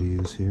probably to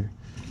use here.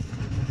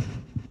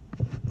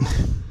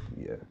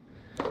 Yeah.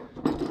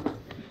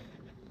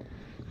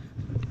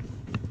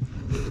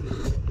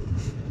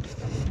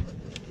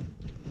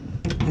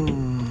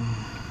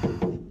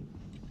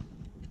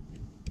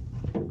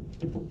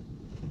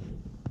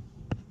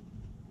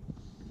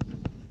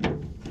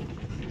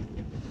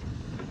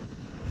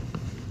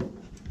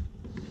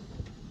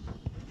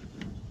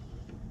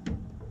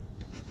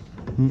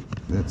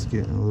 That's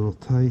getting a little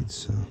tight,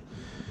 so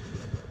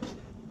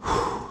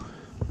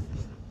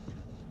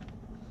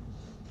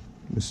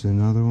this is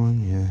another one,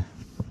 yeah.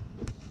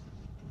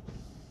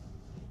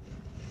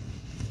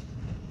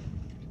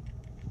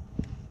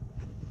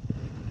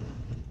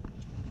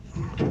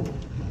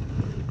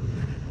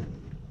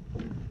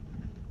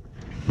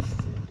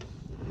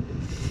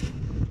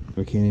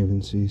 I can't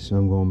even see, so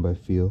I'm going by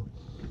feel.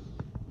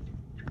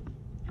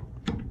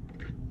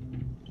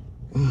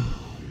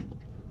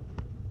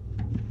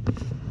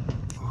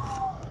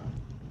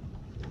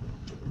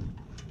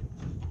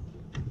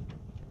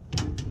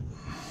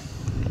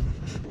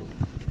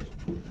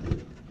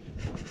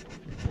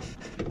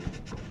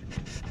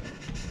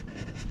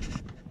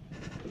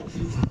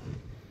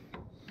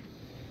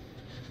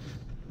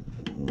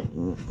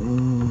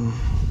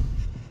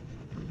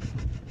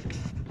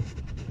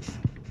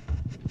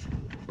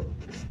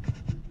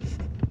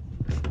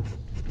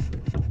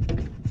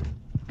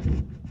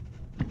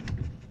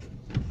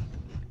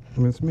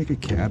 Let's make a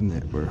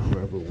cabinet where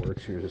whoever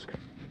works here is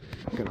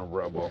gonna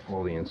rub off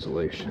all the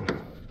insulation,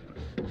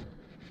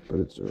 but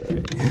it's all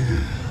right.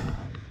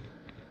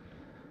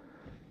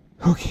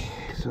 Okay,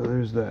 so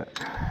there's that.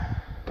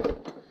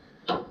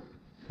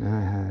 Now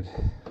I had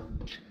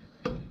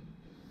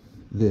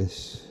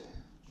this,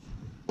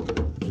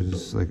 which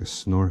is like a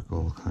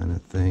snorkel kind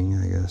of thing,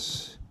 I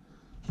guess,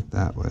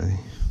 that way.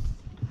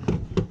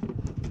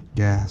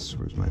 Gas,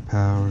 where's my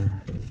power?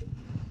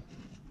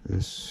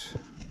 This.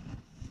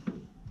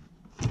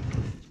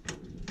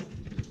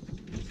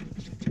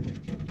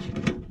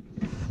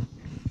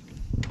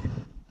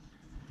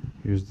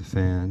 Here's the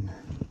fan.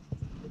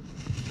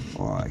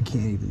 Oh, I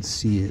can't even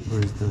see it.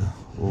 Where's the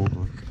old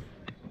one?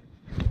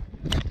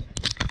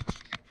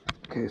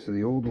 Okay, so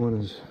the old one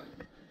is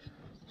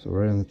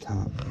right on the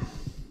top.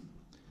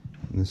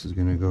 And this is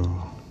gonna go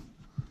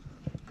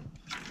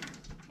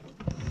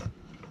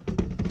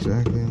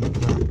exactly on the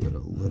top, but a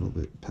little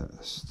bit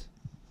past.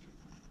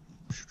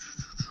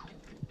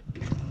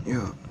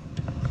 Yeah.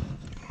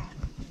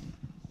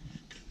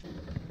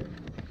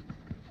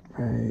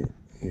 Right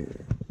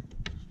here.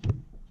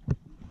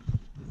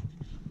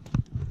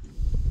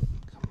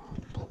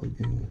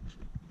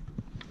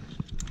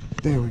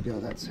 There we go,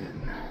 that's it.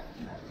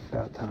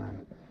 About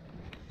time.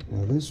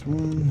 Now this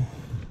one,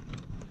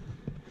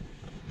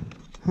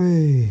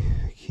 I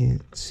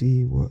can't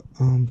see what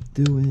I'm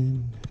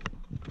doing.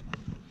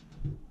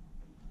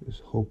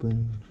 Just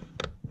hoping.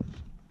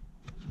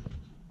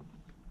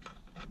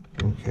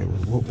 Okay,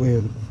 well, what way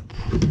are the...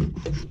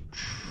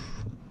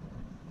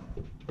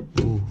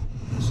 Ooh,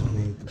 this is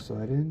made to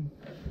slide in?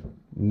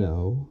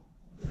 No.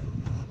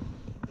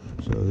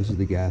 So this is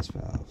the gas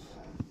valve.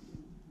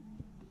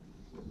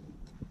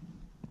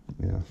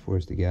 Yeah,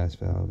 force the gas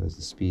valve as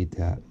the speed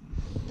tap.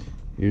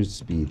 Here's the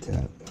speed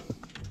tap.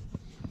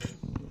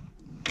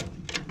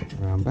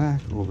 Around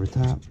back, over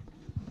top.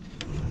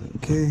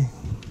 Okay.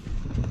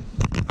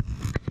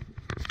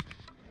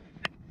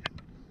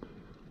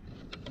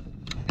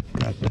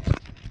 Got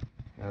that.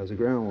 As a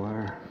ground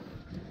wire,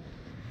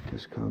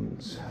 this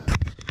comes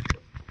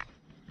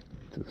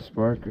to the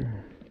sparker.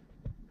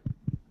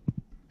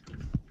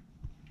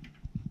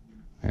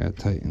 I gotta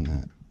tighten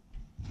that.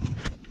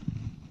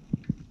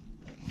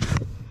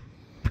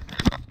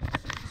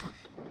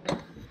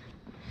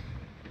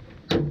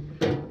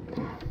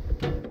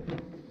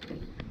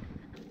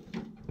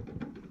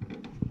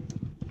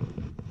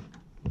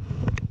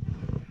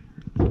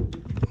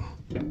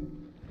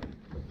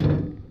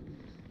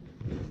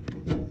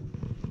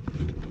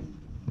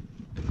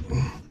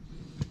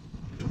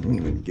 I'm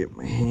gonna get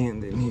my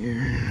hand in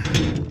here.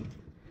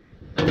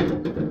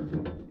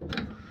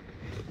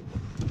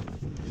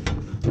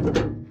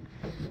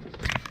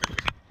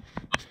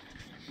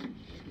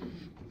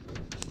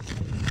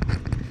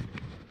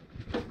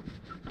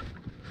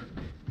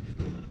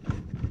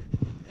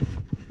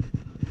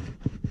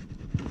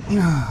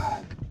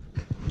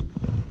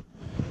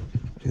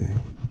 Okay,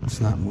 it's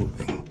not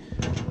moving.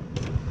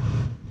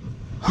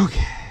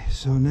 Okay,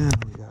 so now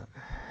we got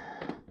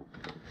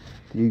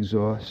the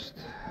exhaust.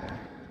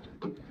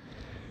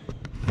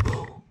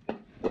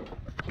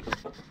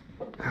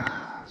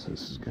 So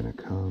this is gonna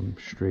come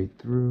straight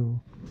through.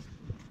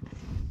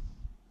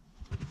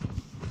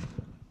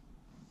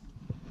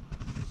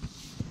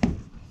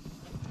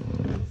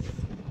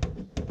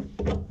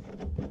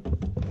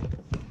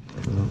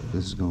 Oh,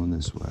 this is going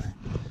this way.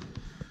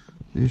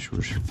 This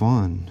was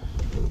fun.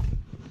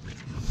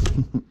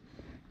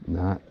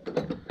 Not.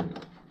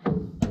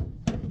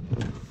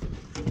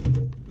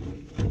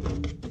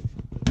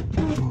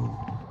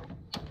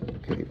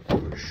 Okay,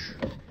 push.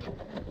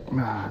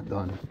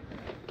 Done.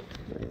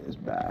 Bring this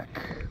back.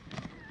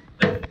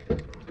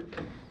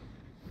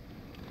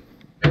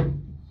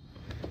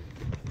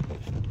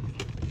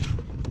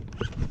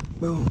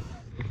 Boom.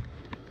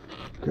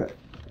 Okay.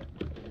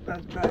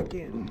 That's back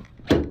in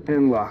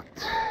and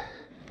locked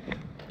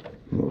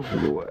most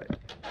of the way.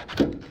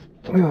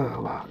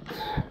 Locked.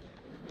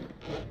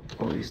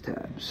 All these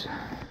tabs.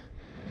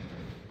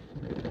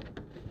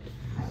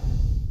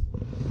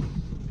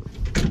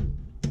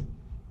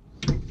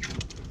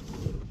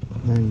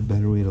 Any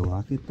better way to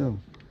lock it though?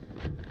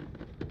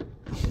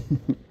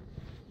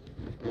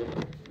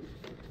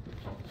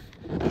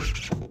 Okay,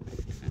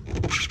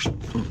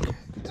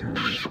 turn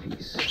this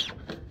piece.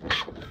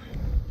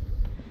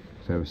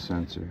 I have a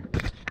sensor.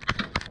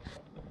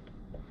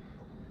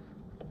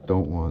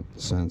 Don't want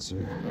the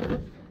sensor.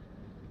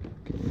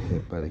 Getting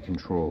hit by the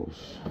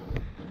controls.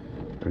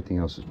 Everything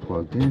else is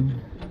plugged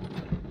in.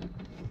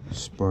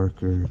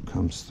 Sparker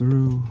comes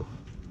through,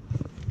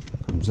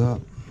 comes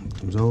up,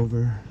 comes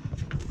over,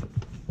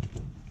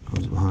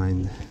 goes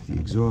behind the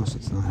exhaust.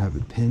 Let's not have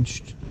it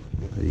pinched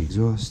by the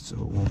exhaust so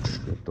it won't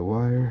strip the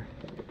wire.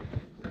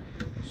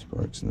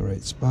 Spark's in the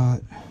right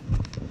spot.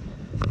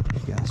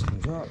 Gas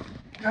comes up.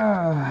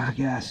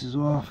 Gas is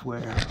off. Where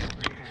are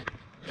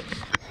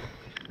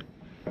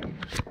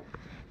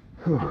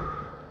we?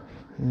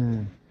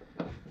 And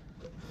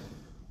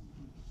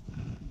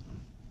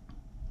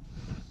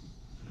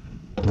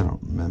I don't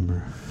remember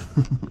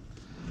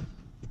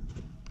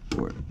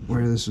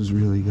where this was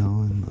really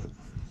going, but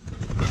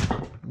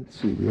let's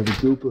see. We have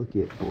a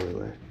duplicate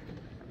boiler.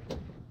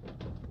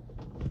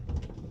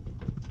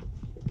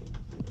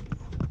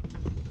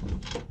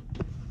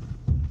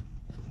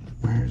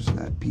 Where's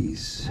that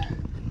piece?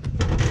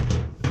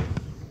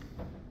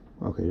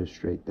 Okay, just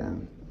straight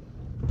down.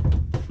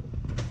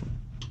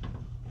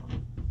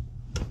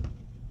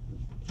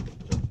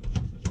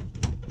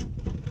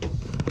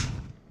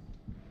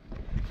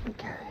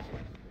 Okay.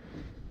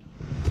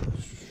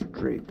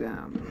 Straight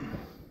down.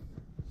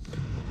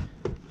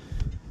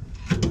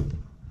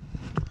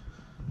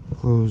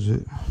 Close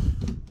it.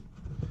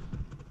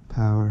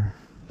 Power.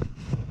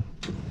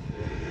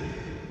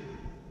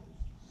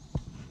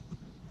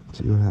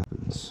 See what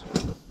happens.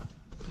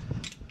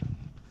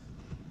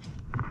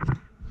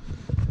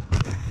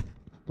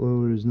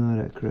 Blower is not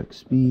at correct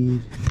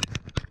speed.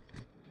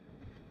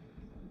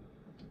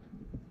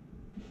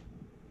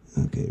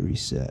 Okay,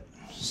 reset.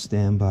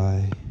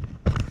 Standby.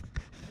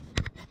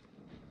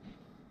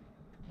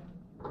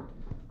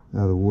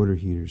 Now the water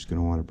heater is going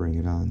to want to bring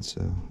it on,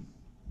 so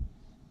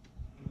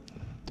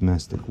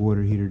domestic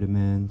water heater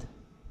demand.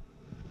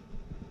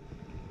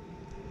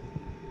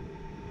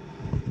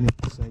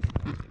 It's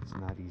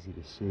not easy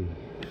to see.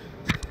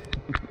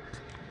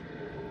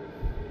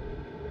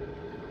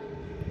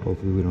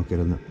 Hopefully we don't get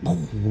on the... So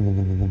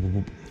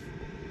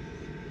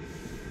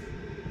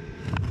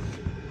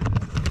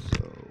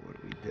what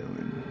are we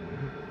doing?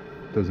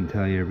 Doesn't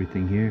tell you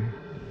everything here.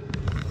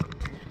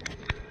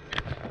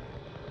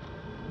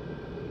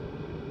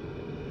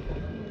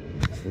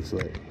 It's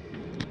like...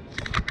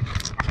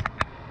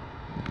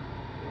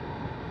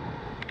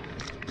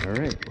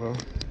 Alright, well,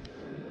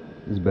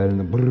 this is better than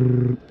the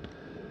brrrr.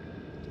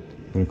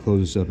 I'm gonna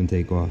close this up and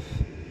take off.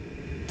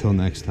 Till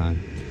next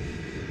time.